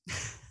value.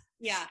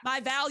 Yeah. My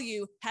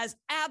value has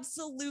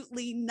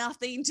absolutely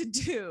nothing to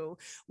do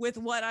with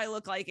what I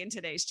look like in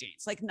today's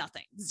jeans. Like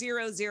nothing,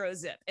 zero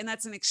zip. And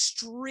that's an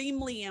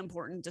extremely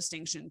important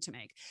distinction to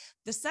make.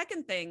 The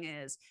second thing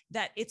is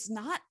that it's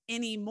not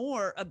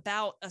anymore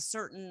about a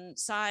certain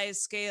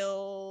size,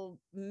 scale,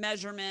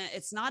 measurement.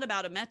 It's not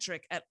about a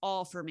metric at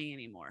all for me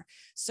anymore.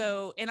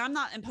 So, and I'm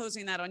not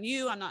imposing that on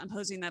you. I'm not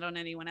imposing that on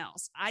anyone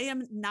else. I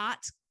am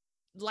not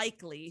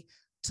likely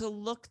to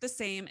look the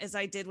same as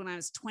I did when I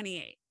was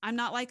 28. I'm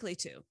not likely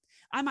to.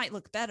 I might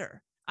look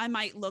better. I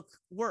might look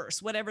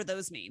worse, whatever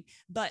those mean.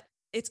 But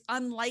it's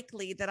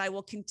unlikely that I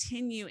will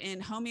continue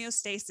in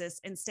homeostasis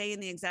and stay in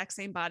the exact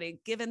same body,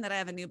 given that I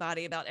have a new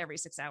body about every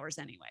 6 hours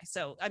anyway.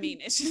 So, I mean,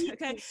 it's just,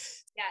 okay.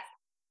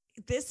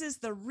 Yeah. This is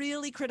the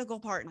really critical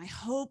part. And I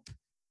hope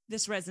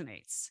this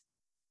resonates.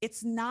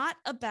 It's not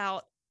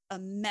about a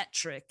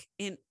metric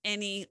in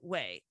any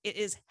way. It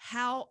is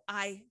how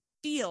I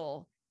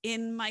feel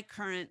in my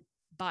current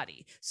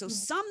body. So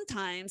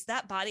sometimes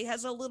that body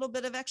has a little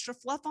bit of extra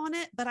fluff on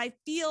it, but I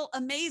feel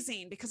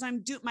amazing because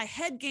my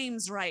head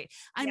game's right.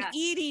 I'm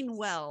eating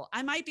well.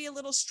 I might be a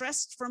little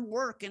stressed from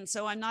work. And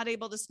so I'm not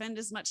able to spend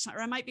as much time,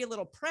 or I might be a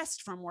little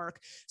pressed from work.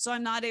 So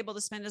I'm not able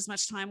to spend as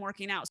much time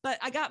working out, but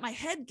I got my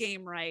head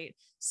game right.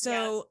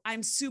 So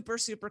I'm super,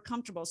 super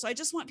comfortable. So I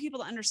just want people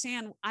to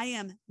understand I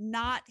am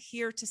not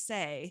here to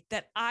say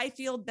that I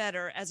feel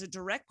better as a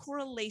direct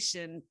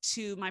correlation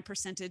to my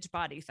percentage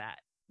body fat,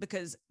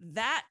 because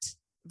that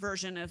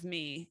version of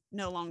me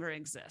no longer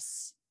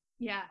exists.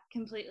 Yeah,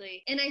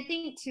 completely. And I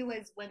think too,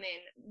 as women,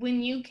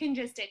 when you can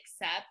just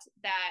accept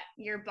that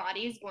your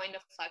body is going to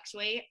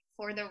fluctuate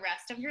for the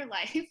rest of your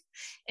life,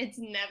 it's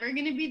never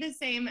going to be the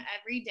same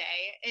every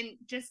day, and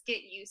just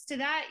get used to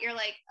that, you're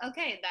like,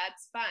 okay,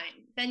 that's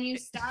fine. Then you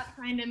stop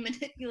trying to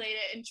manipulate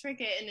it and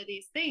trick it into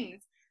these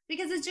things,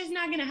 because it's just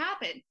not going to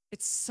happen.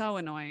 It's so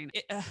annoying.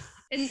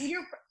 And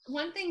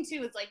one thing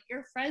too is like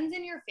your friends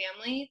and your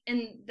family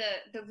and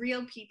the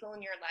real people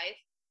in your life,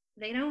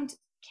 they don't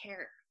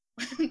care.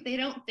 They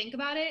don't think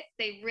about it.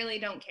 They really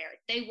don't care.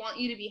 They want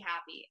you to be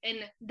happy.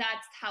 And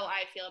that's how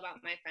I feel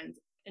about my friends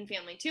and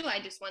family too.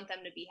 I just want them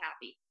to be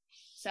happy.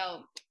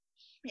 So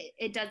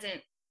it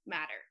doesn't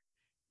matter.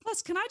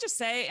 Plus, can I just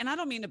say, and I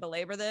don't mean to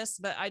belabor this,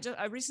 but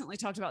I recently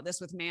talked about this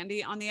with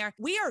Mandy on the air.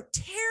 We are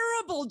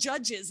terrible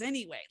judges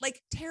anyway,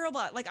 like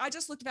terrible. Like I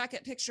just looked back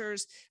at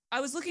pictures. I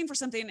was looking for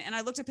something and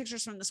I looked at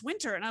pictures from this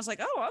winter and I was like,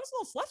 oh, I was a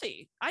little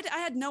fluffy. I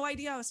had no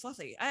idea I was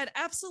fluffy. I had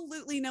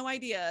absolutely no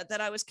idea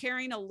that I was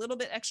carrying a little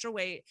bit extra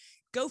weight.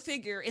 Go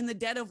figure, in the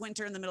dead of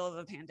winter in the middle of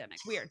a pandemic.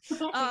 Weird.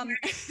 But I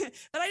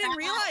didn't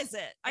realize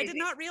it. I did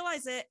not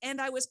realize it.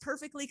 And I was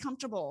perfectly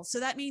comfortable.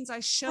 So that means I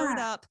showed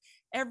up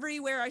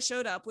everywhere I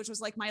showed up, which was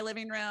like my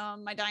living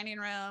room, my dining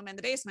room, and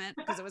the basement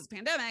because it was a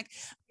pandemic.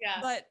 Yeah.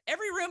 But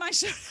every room I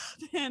showed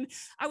up in,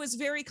 I was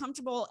very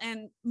comfortable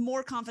and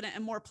more confident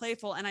and more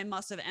playful. And I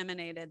must have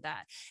emanated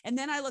that. And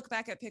then I look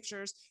back at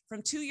pictures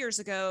from 2 years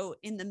ago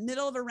in the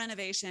middle of a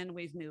renovation.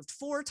 We've moved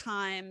 4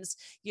 times.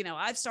 You know,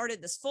 I've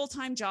started this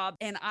full-time job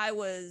and I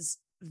was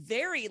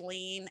very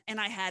lean and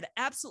I had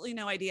absolutely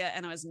no idea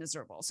and I was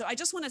miserable. So I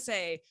just want to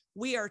say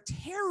we are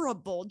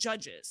terrible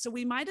judges. So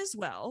we might as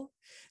well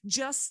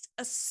just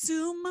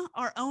assume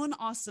our own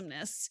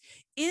awesomeness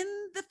in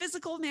the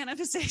physical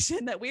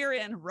manifestation that we're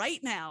in right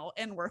now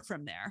and work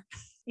from there.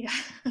 Yeah,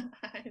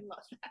 I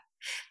love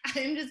that.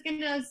 I'm just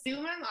going to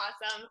assume I'm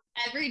awesome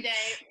every day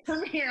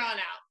from here on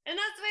out. And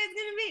that's the way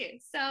it's going to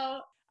be. So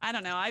I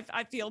don't know.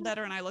 I feel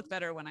better and I look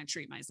better when I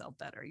treat myself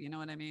better. You know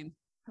what I mean?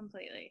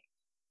 Completely.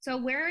 So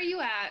where are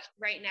you at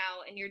right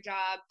now in your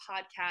job,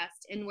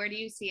 podcast, and where do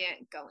you see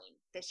it going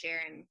this year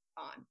and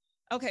on?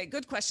 Okay,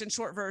 good question,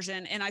 short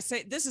version. And I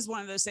say, this is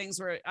one of those things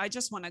where I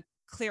just want to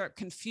clear up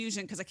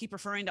confusion because I keep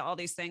referring to all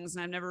these things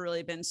and I've never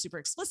really been super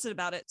explicit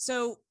about it.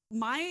 So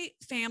my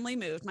family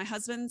moved, my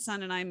husband,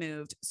 son, and I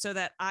moved so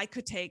that I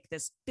could take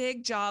this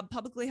big job,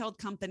 publicly held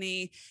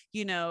company,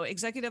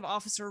 executive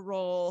officer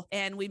role.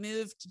 And we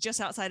moved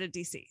just outside of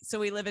DC. So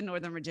we live in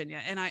Northern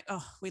Virginia and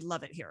we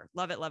love it here.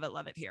 Love it, love it,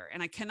 love it here.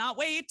 And I cannot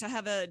wait to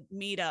have a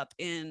meetup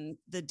in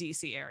the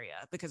DC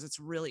area because it's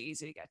really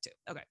easy to get to.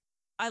 Okay.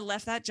 I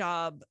left that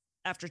job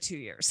after 2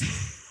 years.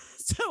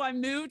 So I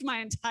moved my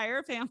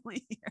entire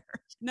family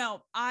here.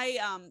 No,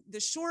 the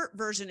short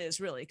version is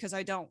really, because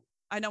I don't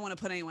want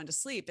to put anyone to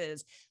sleep,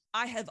 is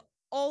I have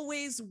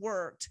always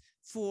worked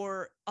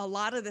for a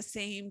lot of the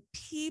same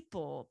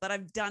people, but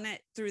I've done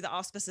it through the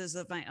auspices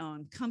of my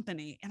own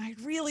company. And I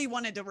really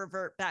wanted to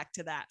revert back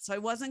to that. So I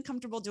wasn't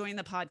comfortable doing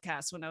the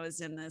podcast when I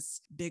was in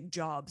this big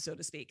job, so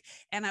to speak.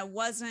 And I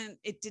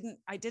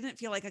didn't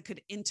feel like I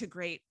could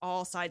integrate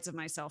all sides of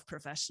myself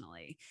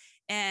professionally.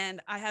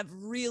 And I have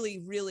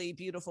really, really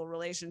beautiful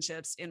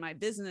relationships in my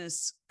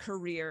business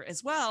career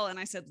as well. And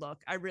I said, look,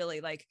 I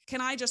really can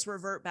I just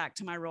revert back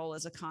to my role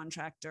as a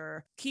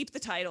contractor, keep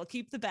the title,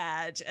 keep the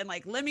badge, and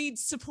let me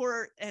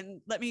support and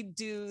let me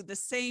do the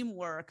same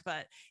work.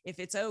 But if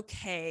it's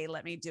okay,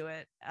 let me do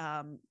it,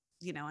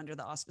 under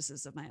the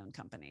auspices of my own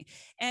company.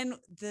 And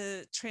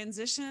the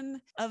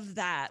transition of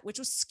that, which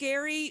was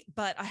scary,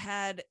 but I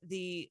had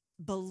the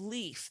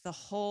belief the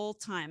whole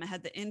time. I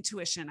had the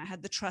intuition, I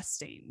had the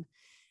trusting.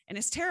 And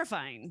it's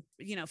terrifying,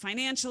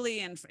 financially.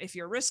 And if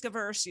you're risk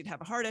averse, you'd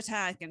have a heart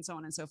attack and so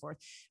on and so forth.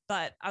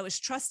 But I was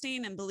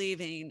trusting and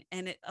believing,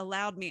 and it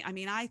allowed me.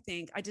 I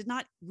think I did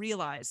not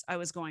realize I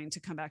was going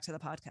to come back to the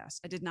podcast.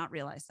 I did not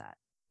realize that.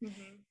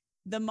 Mm-hmm.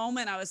 The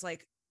moment I was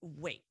like,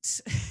 wait,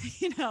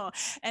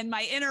 and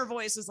my inner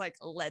voice was like,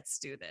 let's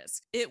do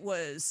this. It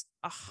was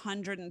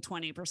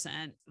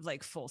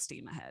 120% full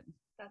steam ahead.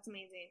 That's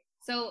amazing.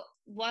 So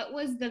what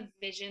was the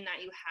vision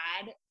that you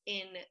had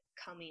in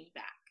coming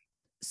back?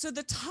 So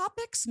the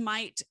topics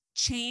might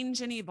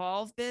change and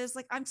evolve, Biz.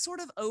 I'm sort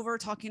of over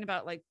talking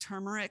about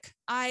turmeric.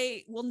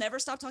 I will never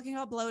stop talking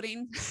about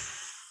bloating.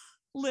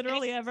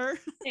 Literally ever.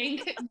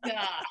 Thank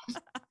God.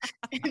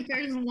 If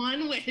there's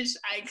one wish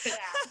I could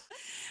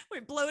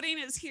have. Bloating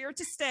is here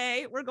to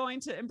stay. We're going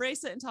to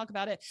embrace it and talk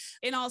about it.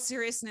 In all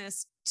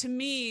seriousness, to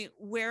me,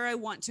 where I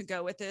want to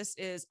go with this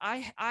is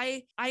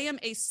I am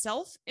a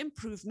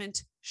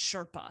self-improvement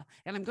Sherpa.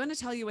 And I'm going to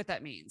tell you what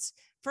that means.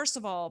 First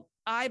of all,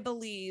 I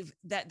believe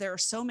that there are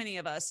so many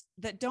of us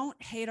that don't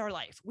hate our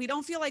life. We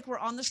don't feel like we're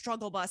on the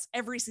struggle bus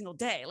every single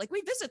day. We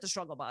visit the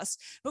struggle bus,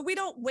 but we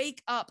don't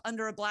wake up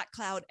under a black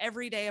cloud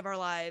every day of our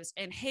lives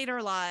and hate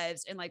our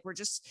lives. And we're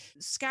just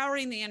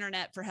scouring the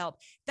internet for help.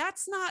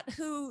 That's not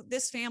who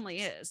this family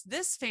is.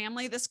 This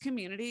family, this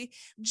community,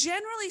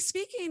 generally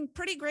speaking,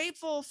 pretty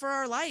grateful for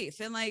our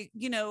life and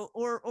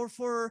or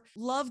for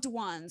loved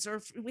ones,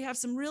 or we have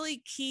some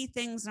really key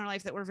things in our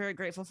life that we're very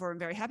grateful for and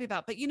very happy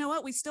about. But you know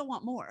what? We still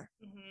want more.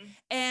 Mm-hmm.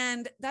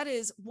 And that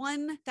is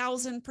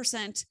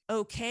 1000%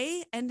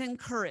 okay and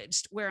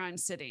encouraged where I'm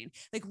sitting.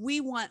 We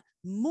want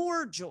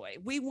more joy.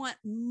 We want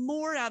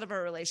more out of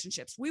our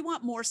relationships. We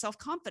want more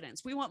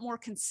self-confidence. We want more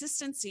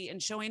consistency in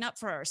showing up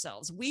for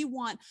ourselves. We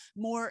want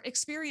more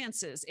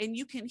experiences. And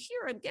you can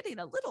hear I'm getting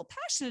a little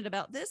passionate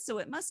about this, so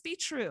it must be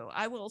true.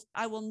 I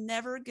will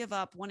never give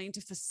up wanting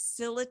to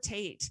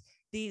facilitate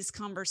these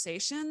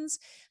conversations.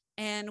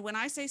 And when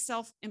I say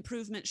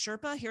self-improvement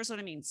Sherpa, here's what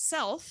I mean.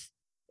 Self,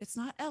 it's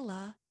not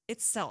Ella,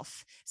 it's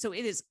self. So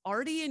it is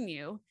already in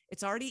you.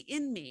 It's already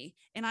in me.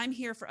 And I'm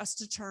here for us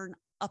to turn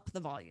up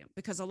the volume,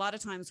 because a lot of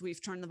times we've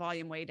turned the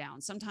volume way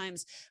down.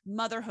 Sometimes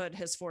motherhood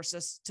has forced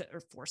us,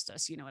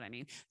 you know what I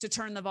mean, to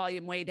turn the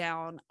volume way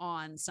down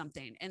on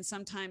something. And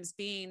sometimes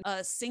being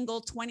a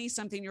single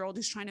 20-something-year-old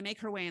who's trying to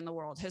make her way in the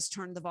world has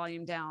turned the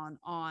volume down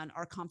on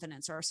our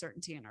confidence or our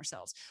certainty in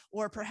ourselves.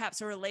 Or perhaps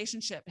a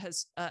relationship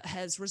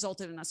has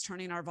resulted in us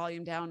turning our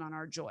volume down on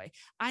our joy.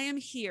 I am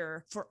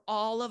here for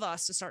all of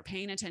us to start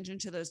paying attention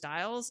to those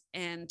dials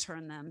and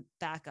turn them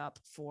back up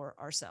for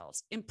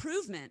ourselves.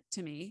 Improvement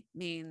to me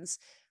means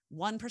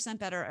 1%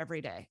 better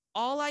every day.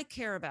 All I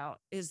care about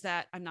is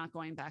that I'm not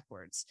going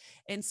backwards.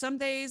 And some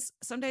days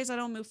I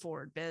don't move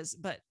forward, Biz,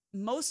 but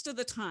most of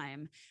the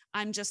time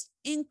I'm just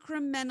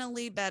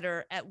incrementally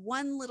better at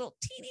one little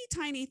teeny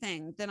tiny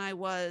thing than I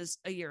was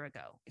a year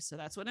ago. So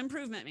that's what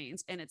improvement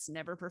means. And it's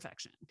never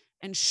perfection.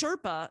 And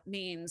Sherpa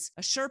means,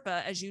 a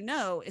Sherpa, as you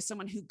know, is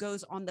someone who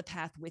goes on the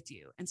path with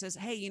you and says,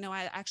 hey,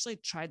 I actually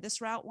tried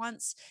this route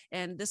once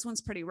and this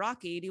one's pretty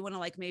rocky. Do you want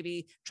to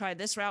maybe try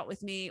this route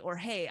with me? Or,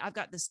 hey, I've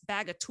got this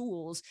bag of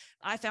tools.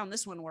 I found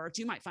this one worked.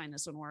 You might find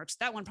this one works.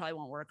 That one probably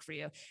won't work for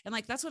you. And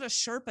that's what a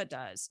Sherpa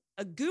does.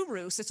 A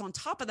guru sits on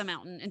top of the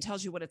mountain and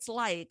tells you what it's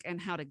like and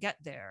how to get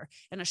there.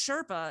 And a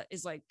Sherpa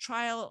is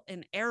trial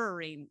and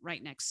erroring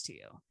right next to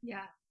you.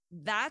 Yeah.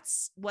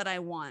 That's what I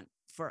want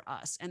for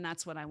us. And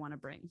that's what I want to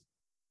bring.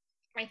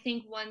 I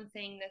think one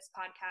thing this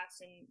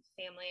podcast and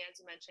family, as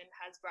you mentioned,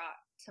 has brought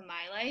to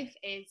my life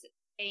is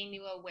a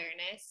new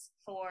awareness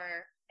for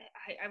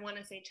I want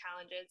to say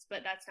challenges,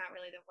 but that's not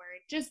really the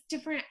word. Just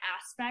different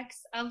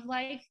aspects of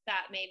life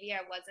that maybe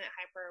I wasn't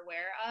hyper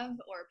aware of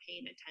or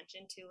paying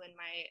attention to in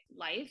my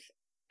life.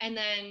 And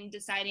then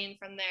deciding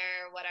from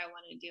there what I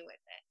want to do with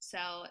it.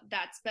 So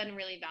that's been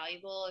really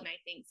valuable. And I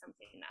think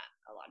something that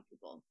a lot of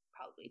people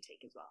probably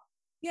take as well.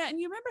 Yeah. And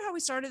you remember how we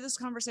started this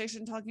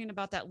conversation talking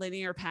about that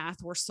linear path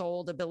we're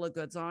sold a bill of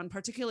goods on,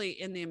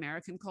 particularly in the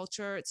American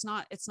culture. It's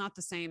not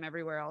the same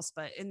everywhere else,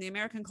 but in the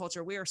American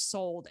culture, we are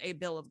sold a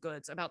bill of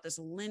goods about this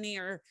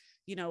linear,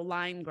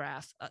 line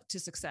graph to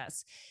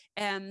success.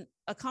 And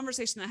a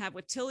conversation I have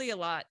with Tilly a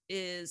lot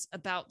is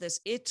about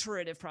this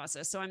iterative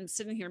process. So I'm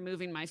sitting here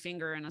moving my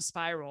finger in a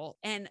spiral,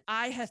 and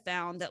I have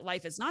found that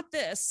life is not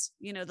this,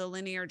 the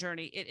linear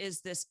journey. It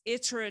is this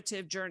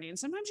iterative journey. And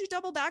sometimes you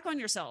double back on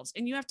yourselves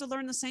and you have to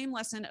learn the same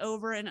lesson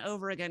over and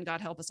over again. God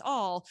help us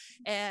all.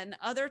 And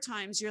other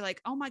times you're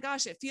like, oh my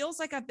gosh, it feels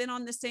like I've been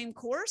on the same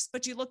course,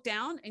 but you look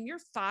down and you're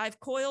 5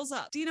 coils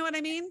up. Do you know what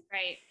I mean?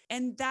 Right.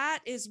 And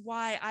that is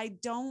why I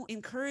don't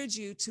encourage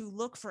you to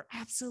look for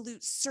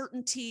absolute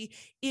certainty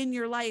in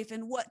your life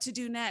and what to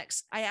do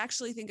next. I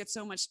actually think it's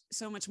so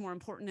much more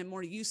important and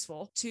more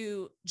useful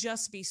to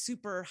just be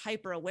super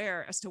hyper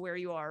aware as to where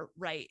you are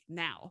right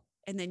now.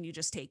 And then you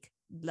just take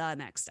the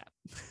next step.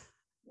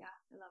 Yeah,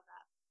 I love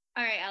that.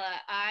 All right, Ella,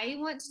 I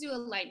want to do a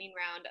lightning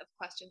round of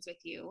questions with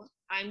you.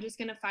 I'm just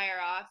going to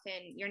fire off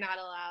and you're not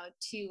allowed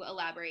to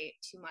elaborate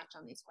too much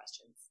on these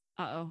questions.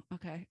 Uh-oh.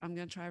 Okay. I'm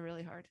going to try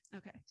really hard.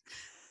 Okay.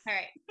 All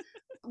right.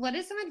 What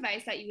is some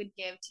advice that you would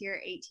give to your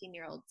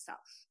 18-year-old self?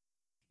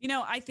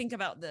 I think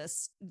about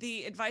this.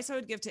 The advice I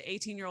would give to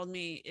 18-year-old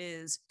me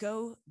is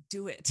go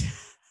do it.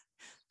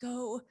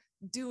 Go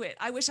do it.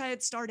 I wish I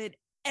had started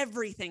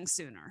everything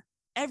sooner.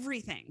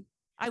 Everything.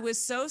 I was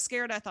so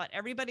scared. I thought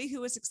everybody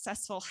who was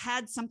successful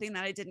had something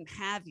that I didn't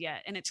have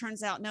yet. And it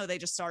turns out, no, they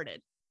just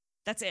started.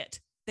 That's it.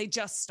 They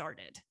just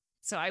started.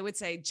 So I would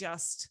say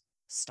just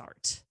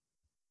start.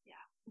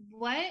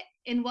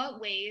 In what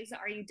ways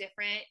are you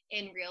different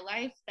in real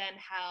life than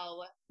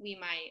how we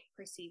might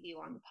perceive you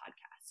on the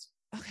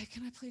podcast? Okay.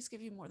 Can I please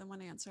give you more than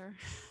one answer?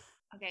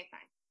 Okay,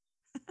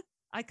 fine.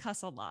 I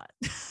cuss a lot.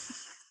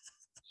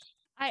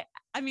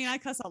 I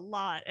cuss a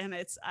lot, and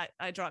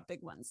I drop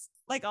big ones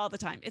like all the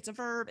time. It's a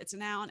verb, it's a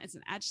noun, it's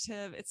an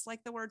adjective. It's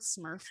like the word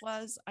Smurf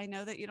was. I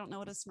know that you don't know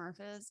what a Smurf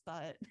is,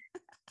 but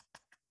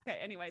okay.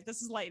 Anyway,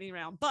 this is lightning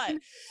round, but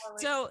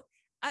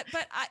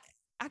I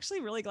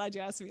actually really glad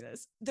you asked me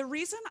this. The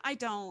reason I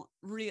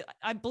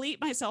bleep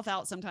myself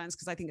out sometimes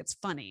because I think it's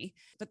funny,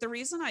 but the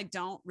reason I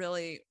don't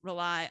really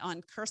rely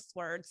on curse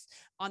words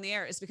on the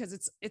air is because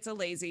it's a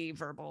lazy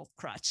verbal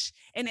crutch.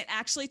 And it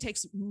actually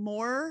takes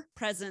more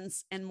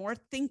presence and more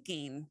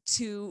thinking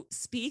to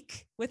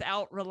speak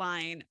without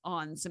relying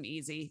on some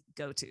easy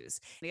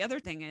go-tos. The other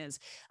thing is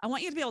I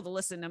want you to be able to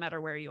listen no matter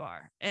where you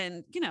are.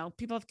 And,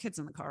 people have kids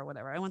in the car or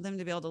whatever. I want them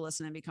to be able to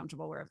listen and be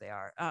comfortable wherever they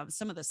are.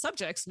 Some of the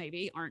subjects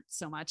maybe aren't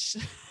so much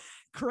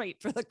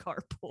great for the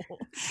carpool. All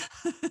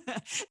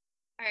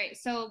right.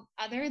 So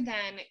other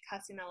than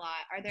cussing a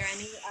lot, are there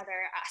any other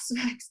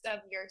aspects of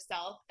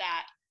yourself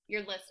that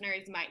your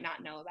listeners might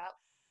not know about?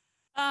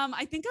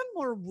 I think I'm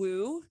more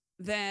woo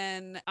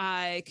than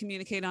I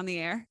communicate on the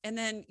air. And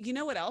then you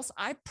know what else?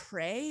 I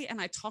pray and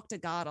I talk to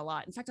God a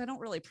lot. In fact, I don't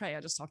really pray. I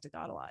just talk to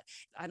God a lot.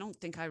 I don't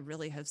think I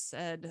really have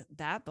said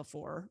that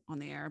before on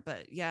the air,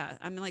 but yeah,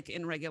 I'm like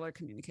in regular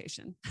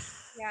communication.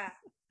 Yeah.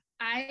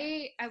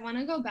 I want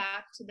to go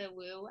back to the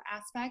woo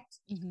aspect.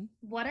 Mm-hmm.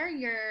 What are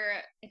your,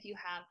 if you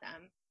have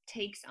them,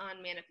 takes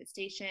on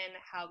manifestation,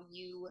 how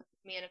you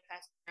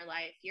manifest in your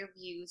life, your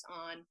views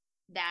on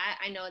that?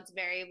 I know it's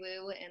very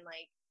woo and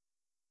like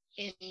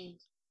in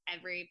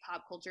every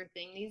pop culture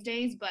thing these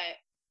days, but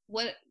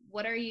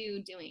what are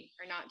you doing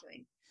or not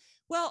doing?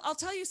 Well, I'll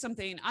tell you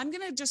something. I'm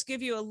going to just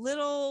give you a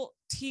little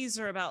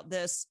teaser about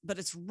this, but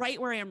it's right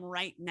where I am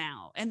right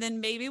now. And then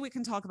maybe we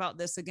can talk about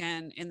this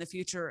again in the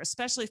future,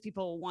 especially if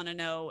people want to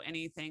know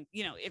anything,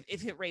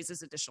 if it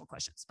raises additional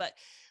questions. But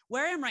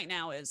where I am right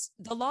now is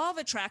the law of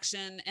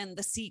attraction and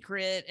The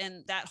Secret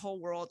and that whole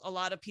world. A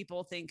lot of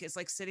people think is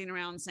like sitting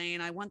around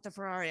saying, I want the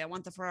Ferrari, I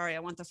want the Ferrari, I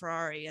want the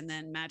Ferrari. And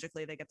then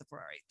magically they get the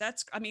Ferrari.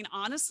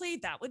 Honestly,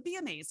 that would be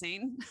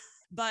amazing.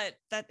 But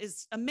that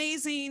is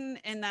amazing.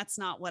 And that's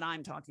not what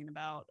I'm talking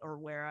about or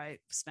where I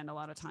spend a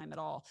lot of time at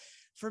all.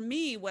 For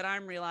me, what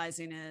I'm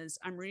realizing is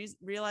I'm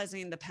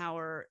realizing the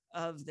power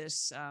of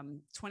this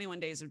 21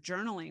 days of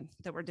journaling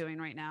that we're doing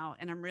right now.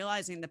 And I'm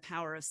realizing the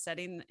power of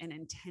setting an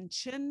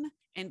intention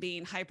and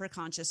being hyper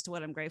conscious to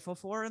what I'm grateful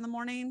for in the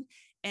morning.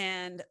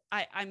 And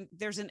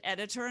there's an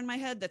editor in my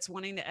head that's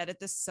wanting to edit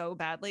this so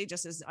badly,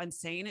 just as I'm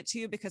saying it to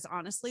you, because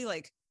honestly,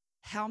 like,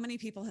 how many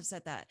people have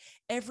said that?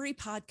 Every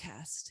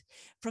podcast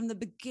from the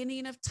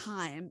beginning of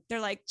time, they're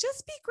like,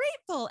 just be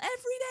grateful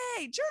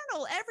every day,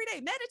 journal every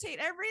day, meditate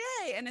every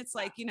day. And it's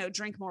like,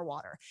 drink more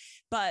water.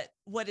 But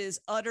what is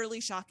utterly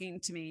shocking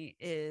to me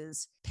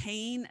is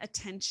paying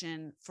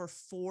attention for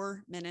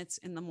 4 minutes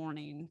in the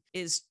morning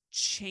is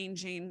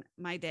changing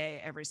my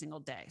day every single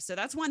day. So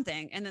that's one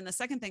thing. And then the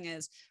second thing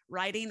is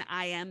writing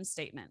I am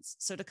statements.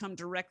 So to come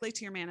directly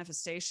to your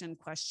manifestation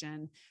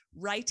question,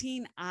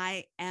 writing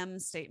I am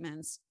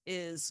statements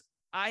is,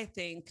 I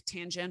think,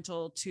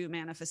 tangential to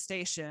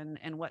manifestation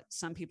and what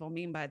some people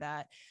mean by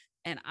that.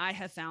 And I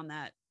have found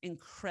that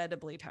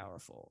incredibly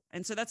powerful.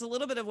 And so that's a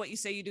little bit of what you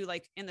say you do,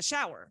 like in the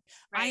shower.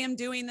 Right. I am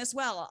doing this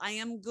well. I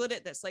am good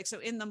at this. Like, so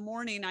in the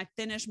morning, I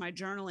finish my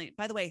journaling.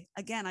 By the way,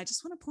 again, I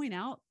just want to point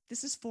out,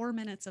 this is 4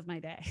 minutes of my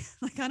day.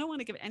 Like, I don't want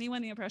to give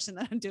anyone the impression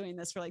that I'm doing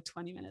this for like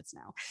 20 minutes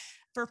now.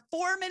 For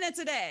 4 minutes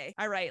a day,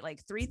 I write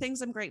like 3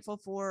 things I'm grateful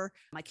for.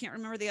 I can't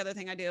remember the other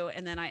thing I do.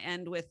 And then I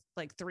end with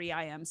like 3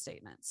 I am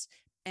statements.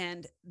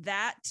 And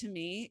that to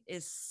me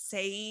is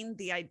saying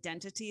the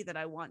identity that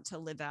I want to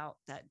live out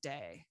that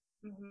day.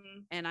 Mm-hmm.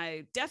 And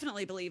I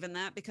definitely believe in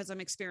that because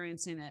I'm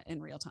experiencing it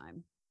in real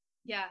time.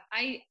 Yeah,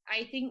 I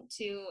think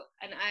too,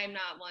 and I'm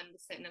not one to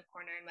sit in a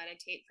corner and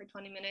meditate for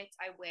 20 minutes.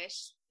 I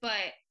wish.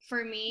 But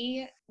for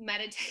me,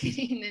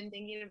 meditating and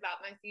thinking about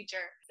my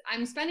future,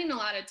 I'm spending a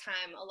lot of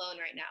time alone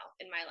right now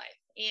in my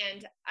life.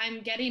 And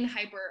I'm getting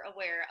hyper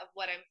aware of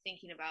what I'm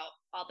thinking about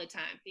all the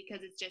time because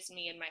it's just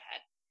me in my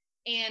head.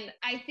 And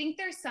I think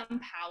there's some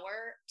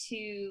power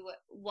to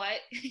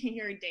what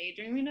you're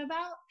daydreaming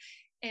about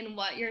and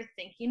what you're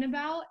thinking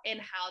about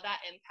and how that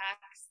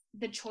impacts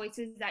the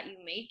choices that you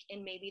make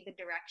and maybe the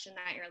direction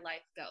that your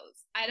life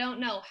goes. I don't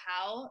know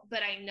how, but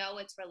I know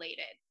it's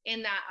related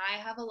in that I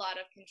have a lot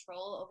of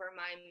control over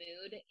my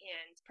mood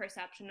and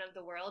perception of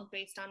the world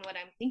based on what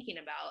I'm thinking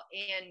about.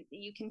 And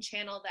you can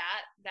channel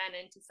that then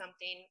into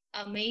something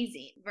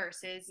amazing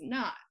versus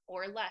not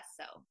or less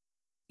so.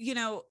 You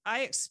know,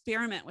 I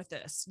experiment with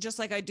this just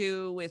like I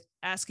do with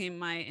asking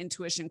my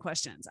intuition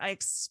questions. I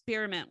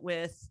experiment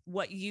with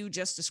what you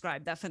just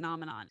described, that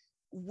phenomenon.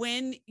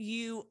 When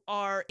you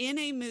are in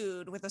a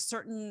mood with a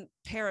certain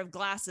pair of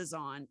glasses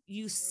on,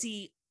 you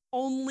see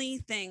only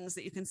things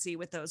that you can see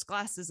with those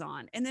glasses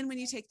on. And then when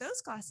you take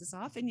those glasses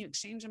off and you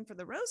exchange them for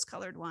the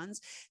rose-colored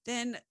ones,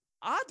 then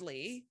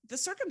oddly, the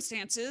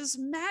circumstances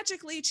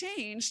magically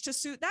change to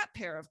suit that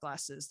pair of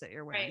glasses that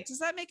you're wearing. Right. Does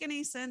that make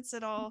any sense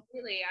at all?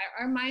 Really,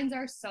 our minds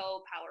are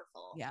so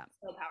powerful. Yeah.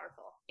 So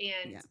powerful.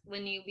 And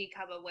when you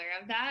become aware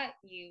of that,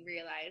 you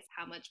realize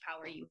how much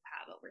power you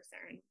have over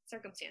certain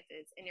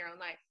circumstances in your own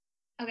life.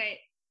 Okay,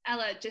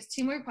 Ella, just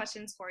 2 more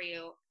questions for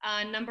you.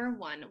 Number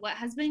 1, what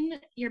has been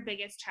your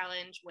biggest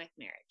challenge with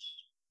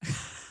marriage?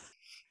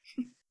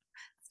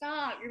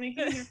 Stop, you're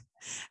making me...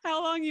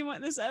 How long you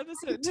want this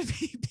episode to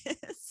be,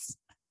 Biz?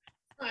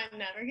 I'm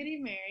never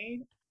getting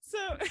married.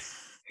 So,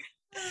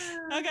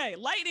 okay,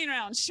 lightning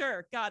round.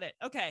 Sure. Got it.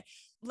 Okay.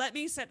 Let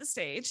me set the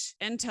stage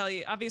and tell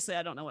you, obviously,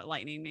 I don't know what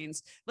lightning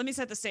means. Let me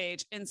set the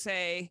stage and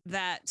say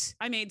that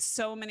I made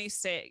so many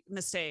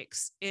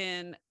mistakes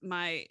in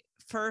my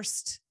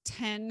first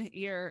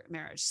 10-year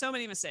marriage, so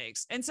many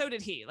mistakes. And so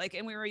did he,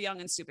 and we were young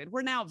and stupid.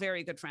 We're now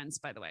very good friends,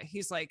 by the way.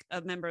 He's like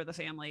a member of the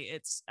family.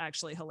 It's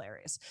actually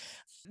hilarious.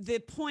 The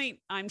point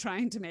I'm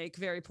trying to make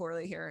very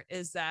poorly here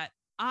is that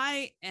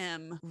I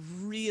am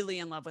really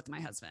in love with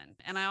my husband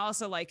and I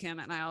also like him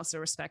and I also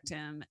respect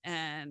him.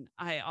 And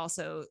I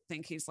also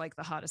think he's like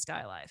the hottest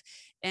guy alive.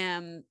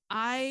 And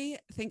I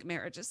think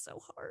marriage is so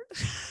hard.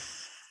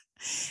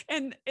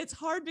 And it's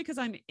hard because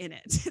I'm in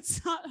it.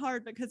 It's not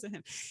hard because of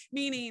him.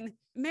 Meaning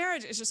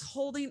marriage is just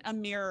holding a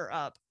mirror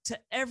up to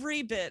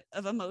every bit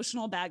of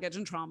emotional baggage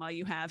and trauma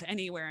you have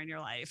anywhere in your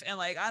life. And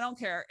I don't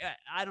care.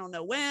 I don't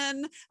know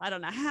when, I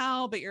don't know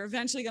how, but you're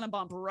eventually going to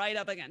bump right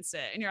up against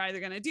it. And you're either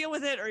going to deal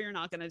with it or you're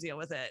not going to deal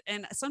with it.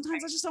 And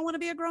sometimes I just don't want to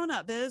be a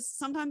grown-up, Biz.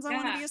 Sometimes I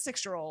want to be a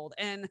 6-year-old.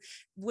 And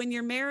when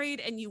you're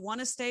married and you want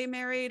to stay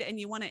married and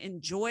you want to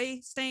enjoy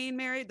staying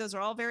married, those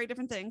are all very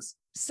different things.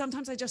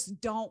 Sometimes I just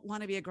don't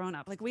want to be a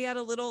grown-up. We had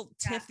a little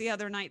tiff the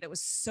other night that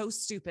was so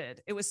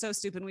stupid. It was so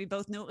stupid. We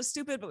both knew it was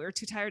stupid, but we were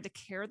too tired to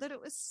care that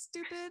it was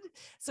stupid.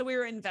 So we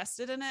were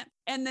invested in it.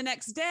 And the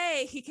next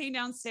day he came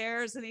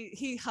downstairs and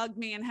he hugged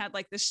me and had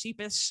this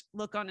sheepish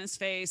look on his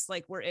face,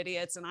 we're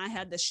idiots. And I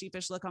had this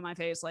sheepish look on my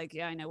face,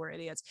 yeah, I know we're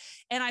idiots.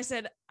 And I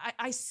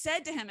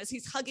said to him as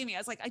he's hugging me, I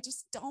was like, I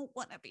just don't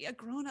want to be a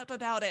grown-up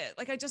about it.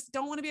 I just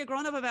don't want to be a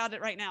grown-up about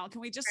it right now.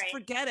 Can we just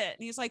forget it?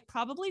 And he's like,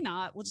 probably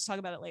not. We'll just talk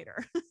about it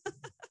later.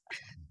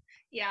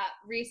 Yeah.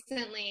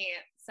 Recently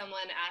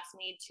someone asked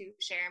me to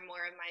share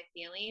more of my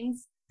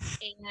feelings.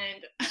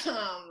 And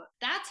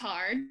that's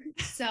hard.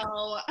 So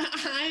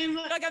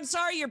I'm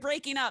sorry you're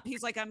breaking up.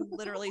 He's like, I'm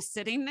literally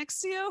sitting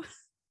next to you.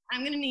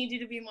 I'm going to need you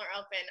to be more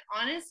open.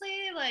 Honestly,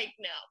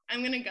 no, I'm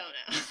going to go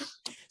now.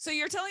 So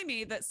you're telling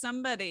me that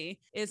somebody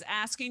is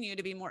asking you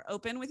to be more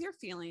open with your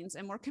feelings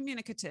and more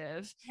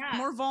communicative,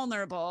 more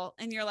vulnerable.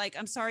 And you're like,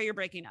 I'm sorry you're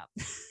breaking up.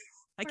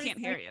 I can't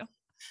hear you.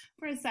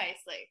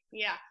 Precisely.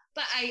 Yeah.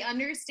 But I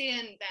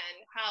understand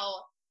then how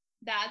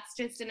that's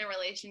just in a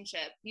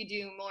relationship. You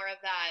do more of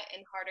that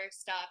and harder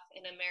stuff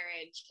in a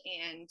marriage.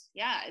 And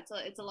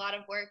it's a lot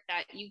of work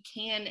that you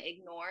can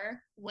ignore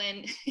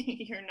when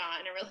you're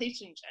not in a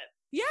relationship.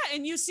 Yeah.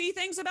 And you see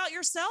things about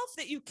yourself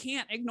that you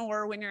can't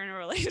ignore when you're in a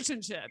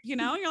relationship, you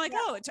know, you're like,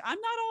 oh, I'm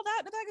not all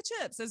that in a bag of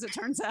chips, as it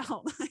turns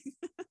out.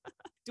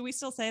 Do we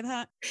still say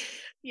that?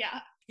 Yeah.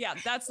 Yeah.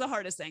 That's the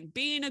hardest thing.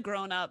 Being a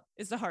grown up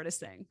is the hardest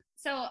thing.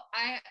 So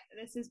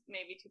this is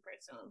maybe too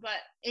personal, but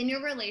in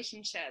your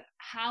relationship,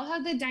 how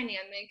have the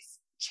dynamics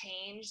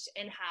changed,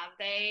 and have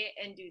they,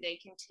 and do they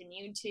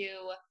continue to,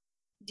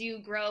 do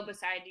you grow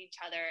beside each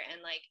other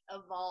and like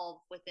evolve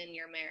within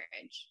your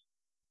marriage?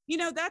 You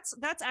know, that's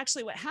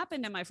actually what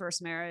happened in my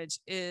first marriage.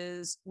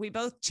 Is we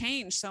both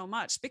changed so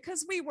much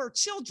because we were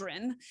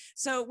children.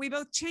 So we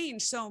both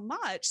changed so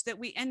much that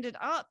we ended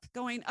up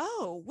going,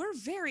 oh, we're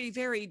very,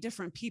 very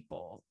different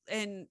people.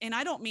 And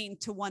I don't mean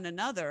to one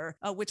another,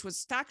 which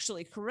was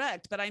factually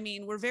correct, but I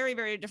mean, we're very,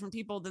 very different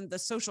people than the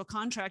social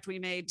contract we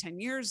made 10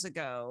 years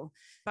ago.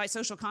 By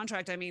social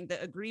contract, I mean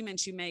the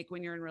agreements you make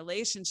when you're in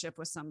relationship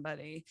with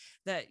somebody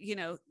that, you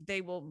know, they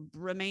will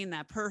remain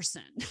that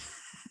person.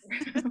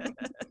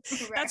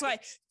 Right. That's why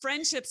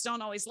friendships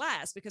don't always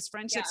last, because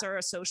friendships are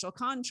a social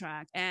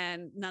contract,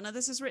 and none of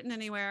this is written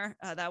anywhere.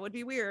 That would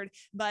be weird.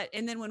 But,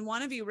 and then when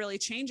one of you really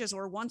changes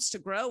or wants to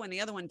grow and the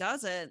other one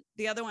doesn't,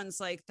 the other one's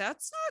like,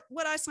 that's not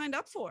what I signed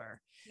up for.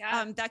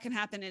 Yeah. That can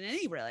happen in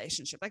any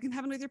relationship. That can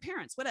happen with your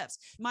parents, whatever.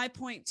 My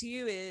point to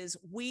you is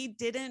we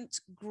didn't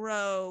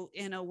grow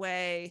in a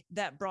way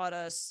that brought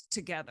us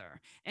together.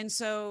 And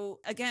so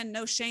again,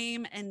 no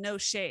shame and no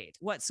shade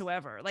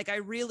whatsoever. Like, I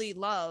really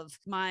love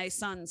my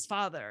son's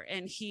father,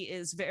 and he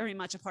is very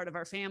much a part of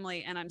our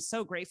family. And I'm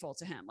so grateful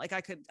to him. Like, I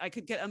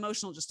could get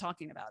emotional just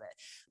talking about it.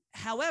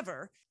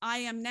 However, I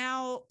am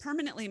now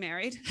permanently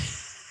married.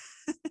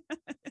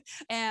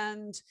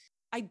 And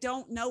I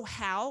don't know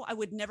how. I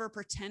would never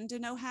pretend to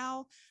know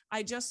how.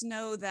 I just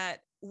know that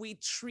we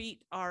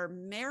treat our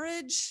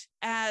marriage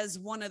as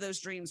one of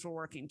those dreams we're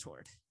working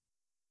toward.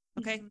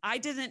 Okay. Mm-hmm. I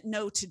didn't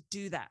know to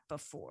do that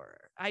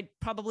before. I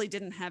probably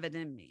didn't have it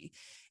in me.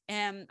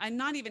 And I'm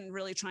not even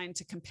really trying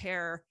to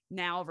compare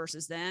now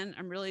versus then.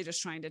 I'm really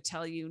just trying to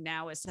tell you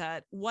now is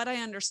that what I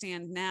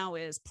understand now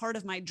is part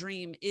of my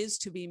dream is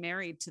to be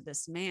married to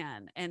this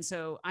man. And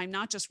so I'm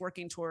not just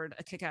working toward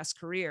a kick-ass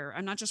career.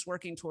 I'm not just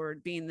working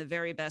toward being the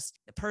very best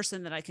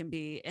person that I can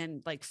be,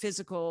 and like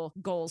physical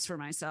goals for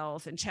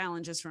myself and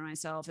challenges for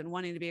myself and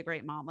wanting to be a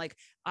great mom. Like,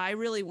 I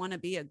really want to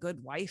be a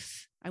good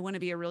wife. I want to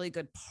be a really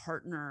good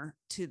partner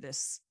to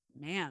this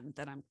man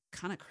that I'm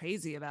kind of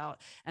crazy about.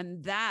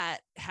 And that,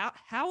 how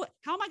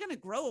am I going to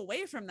grow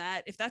away from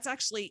that if that's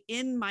actually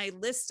in my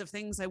list of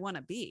things I want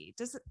to be?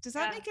 Does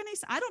that make any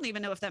sense? I don't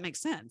even know if that makes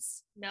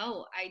sense.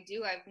 No, I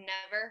do. I've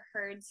never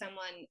heard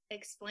someone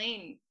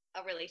explain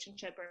a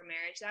relationship or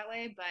marriage that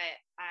way, but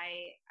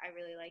I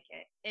really like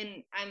it.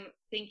 And I'm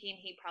thinking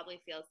he probably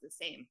feels the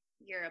same.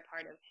 You're a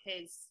part of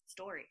his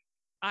story.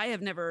 I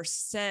have never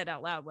said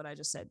out loud what I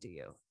just said to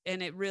you.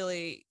 And it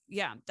really,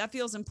 that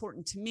feels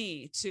important to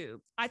me too.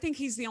 I think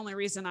he's the only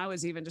reason I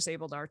was even just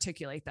able to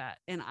articulate that.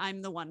 And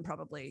I'm the one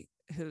probably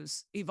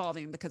who's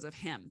evolving because of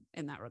him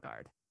in that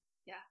regard.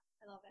 Yeah,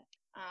 I love it.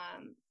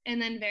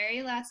 And then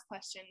very last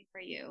question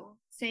for you,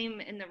 same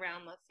in the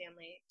realm of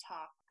family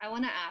talk. I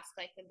want to ask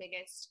like the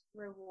biggest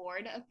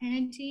reward of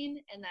parenting,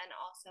 and then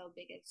also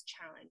biggest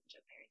challenge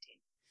of parenting.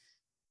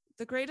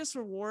 The greatest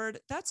reward,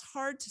 that's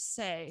hard to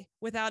say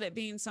without it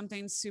being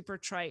something super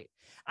trite.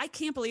 I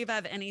can't believe I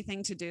have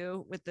anything to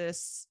do with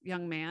this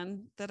young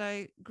man that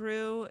I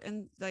grew.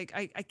 And like,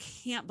 I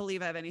can't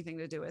believe I have anything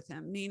to do with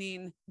him,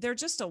 meaning they're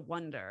just a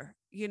wonder,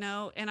 you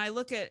know? And I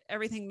look at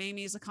everything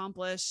Mamie's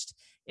accomplished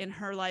in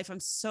her life. I'm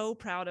so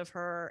proud of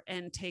her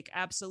and take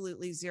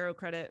absolutely zero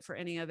credit for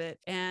any of it.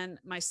 And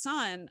my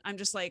son, I'm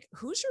just like,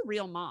 who's your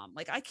real mom?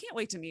 Like, I can't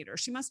wait to meet her.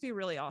 She must be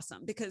really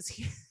awesome, because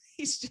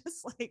he's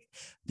just like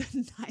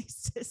the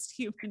nicest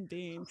human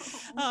being.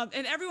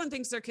 And everyone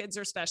thinks their kids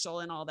are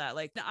special and all that.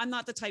 Like, I'm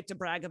not the type to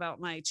brag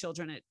about my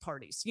children at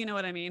parties. You know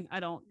what I mean?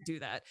 I don't do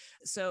that.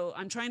 So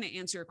I'm trying to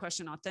answer your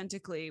question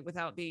authentically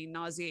without being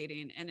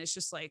nauseating. And it's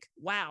just like,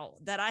 wow,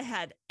 that I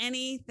had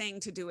anything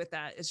to do with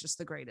that is just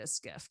the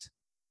greatest gift.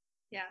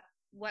 Yeah.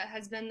 What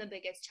has been the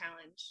biggest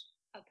challenge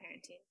of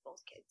parenting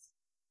both kids?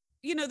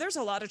 You know, there's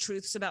a lot of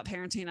truths about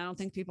parenting I don't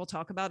think people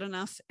talk about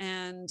enough.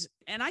 And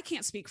I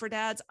can't speak for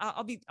dads.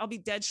 I'll be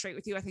dead straight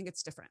with you. I think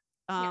it's different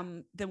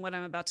than what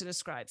I'm about to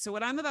describe. So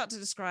what I'm about to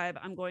describe,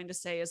 I'm going to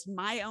say is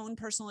my own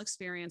personal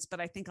experience, but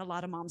I think a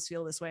lot of moms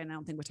feel this way, and I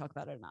don't think we talk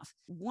about it enough.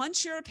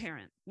 Once you're a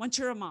parent, once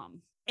you're a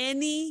mom,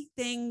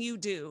 anything you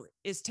do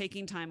is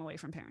taking time away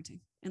from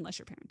parenting, unless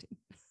you're parenting.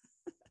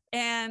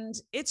 And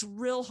it's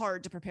real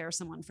hard to prepare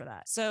someone for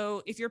that.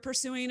 So if you're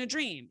pursuing a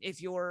dream, if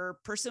you're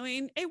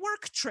pursuing a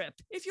work trip,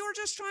 if you're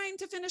just trying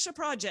to finish a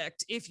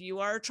project, if you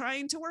are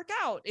trying to work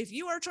out, if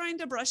you are trying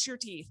to brush your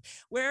teeth,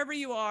 wherever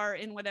you are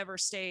in whatever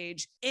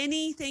stage,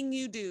 anything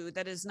you do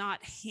that is not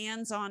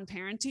hands-on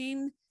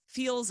parenting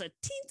feels a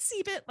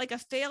teensy bit like a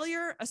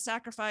failure, a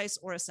sacrifice,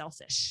 or a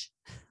selfish.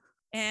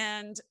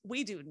 And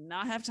we do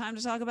not have time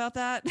to talk about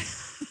that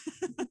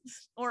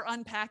or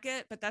unpack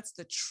it, but that's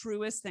the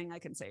truest thing I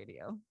can say to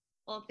you.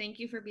 Well, thank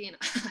you for being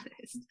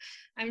honest.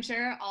 I'm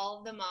sure all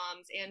of the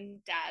moms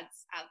and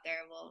dads out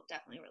there will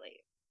definitely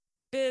relate.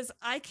 Biz,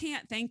 I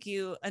can't thank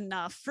you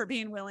enough for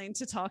being willing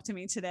to talk to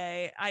me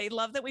today. I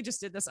love that we just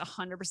did this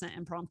 100%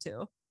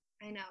 impromptu.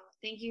 I know.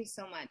 Thank you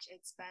so much.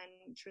 It's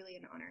been truly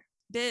an honor.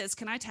 Biz,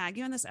 can I tag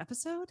you in this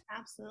episode?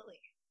 Absolutely.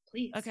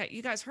 Please. Okay,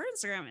 you guys, her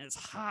Instagram is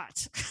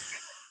hot.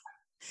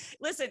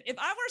 Listen, if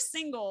I were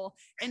single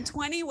and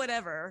 20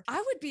 whatever, I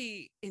would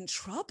be in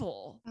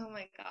trouble. Oh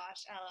my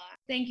gosh, Ella.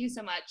 Thank you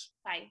so much.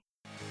 Bye.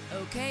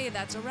 Okay,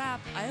 that's a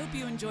wrap. I hope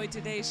you enjoyed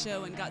today's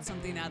show and got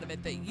something out of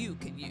it that you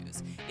can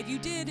use. If you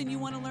did and you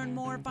want to learn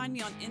more, find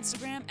me on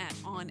Instagram at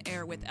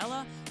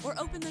OnAirWithElla or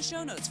open the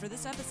show notes for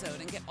this episode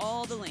and get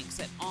all the links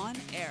at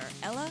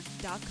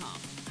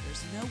OnAirElla.com.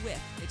 There's no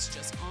with, it's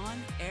just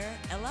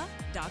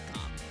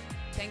OnAirElla.com.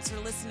 Thanks for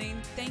listening,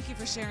 thank you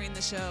for sharing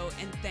the show,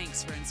 and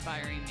thanks for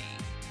inspiring me.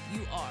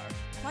 You are,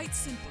 quite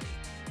simply,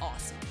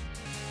 awesome.